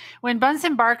girl. When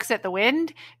Bunsen barks at the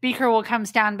wind, Beaker will come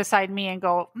stand beside me and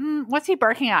go, what's he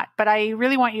barking at? But I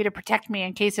really want you to protect me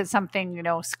in case it's something,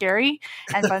 scary.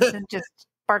 And Bunsen just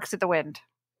barks at the wind.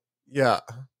 Yeah.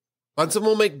 Bunsen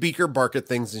will make Beaker bark at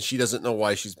things and she doesn't know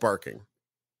why she's barking.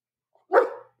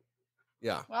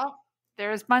 Yeah. Well,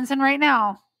 there's Bunsen right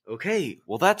now. Okay,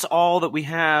 well, that's all that we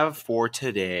have for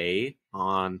today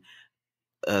on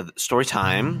Story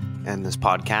Time and this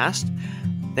podcast.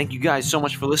 Thank you guys so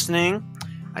much for listening.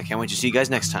 I can't wait to see you guys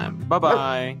next time.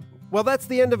 Bye-bye. Well, that's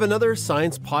the end of another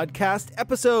Science Podcast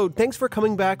episode. Thanks for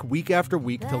coming back week after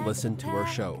week to listen to our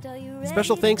show.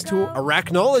 Special thanks to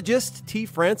Arachnologist T.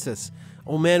 Francis.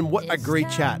 Oh man, what a great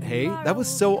chat, hey? That was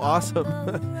so awesome.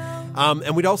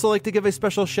 And we'd also like to give a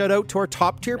special shout out to our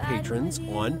top tier patrons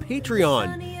on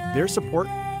Patreon. Their support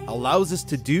allows us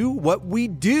to do what we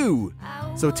do.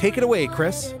 So take it away,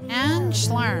 Chris. Anne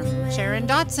Schlarm, Sharon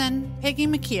Dotson, Peggy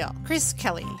McKeel, Chris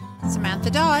Kelly, Samantha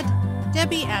Dodd,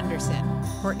 Debbie Anderson,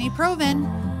 Courtney Proven,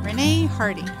 Renee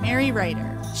Hardy, Mary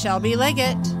Ryder, Shelby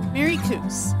Leggett, Mary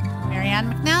Coos,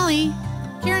 Marianne McNally,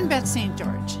 Karen Beth St.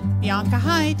 George, Bianca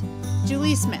Hyde,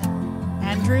 Julie Smith,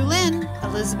 Andrew Lynn,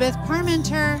 Elizabeth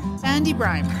Parmenter, Sandy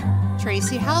Breimer,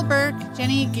 Tracy Halberg,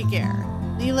 Jenny Giger,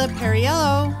 Leela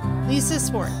Perriello, Lisa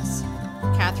Swartz,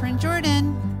 Catherine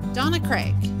Jordan, Donna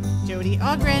Craig, Jody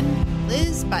Ogren,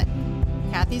 Liz Button,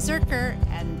 Kathy Zerker,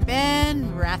 and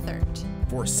Ben Rathert.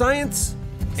 For science,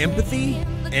 empathy,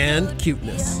 and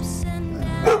cuteness.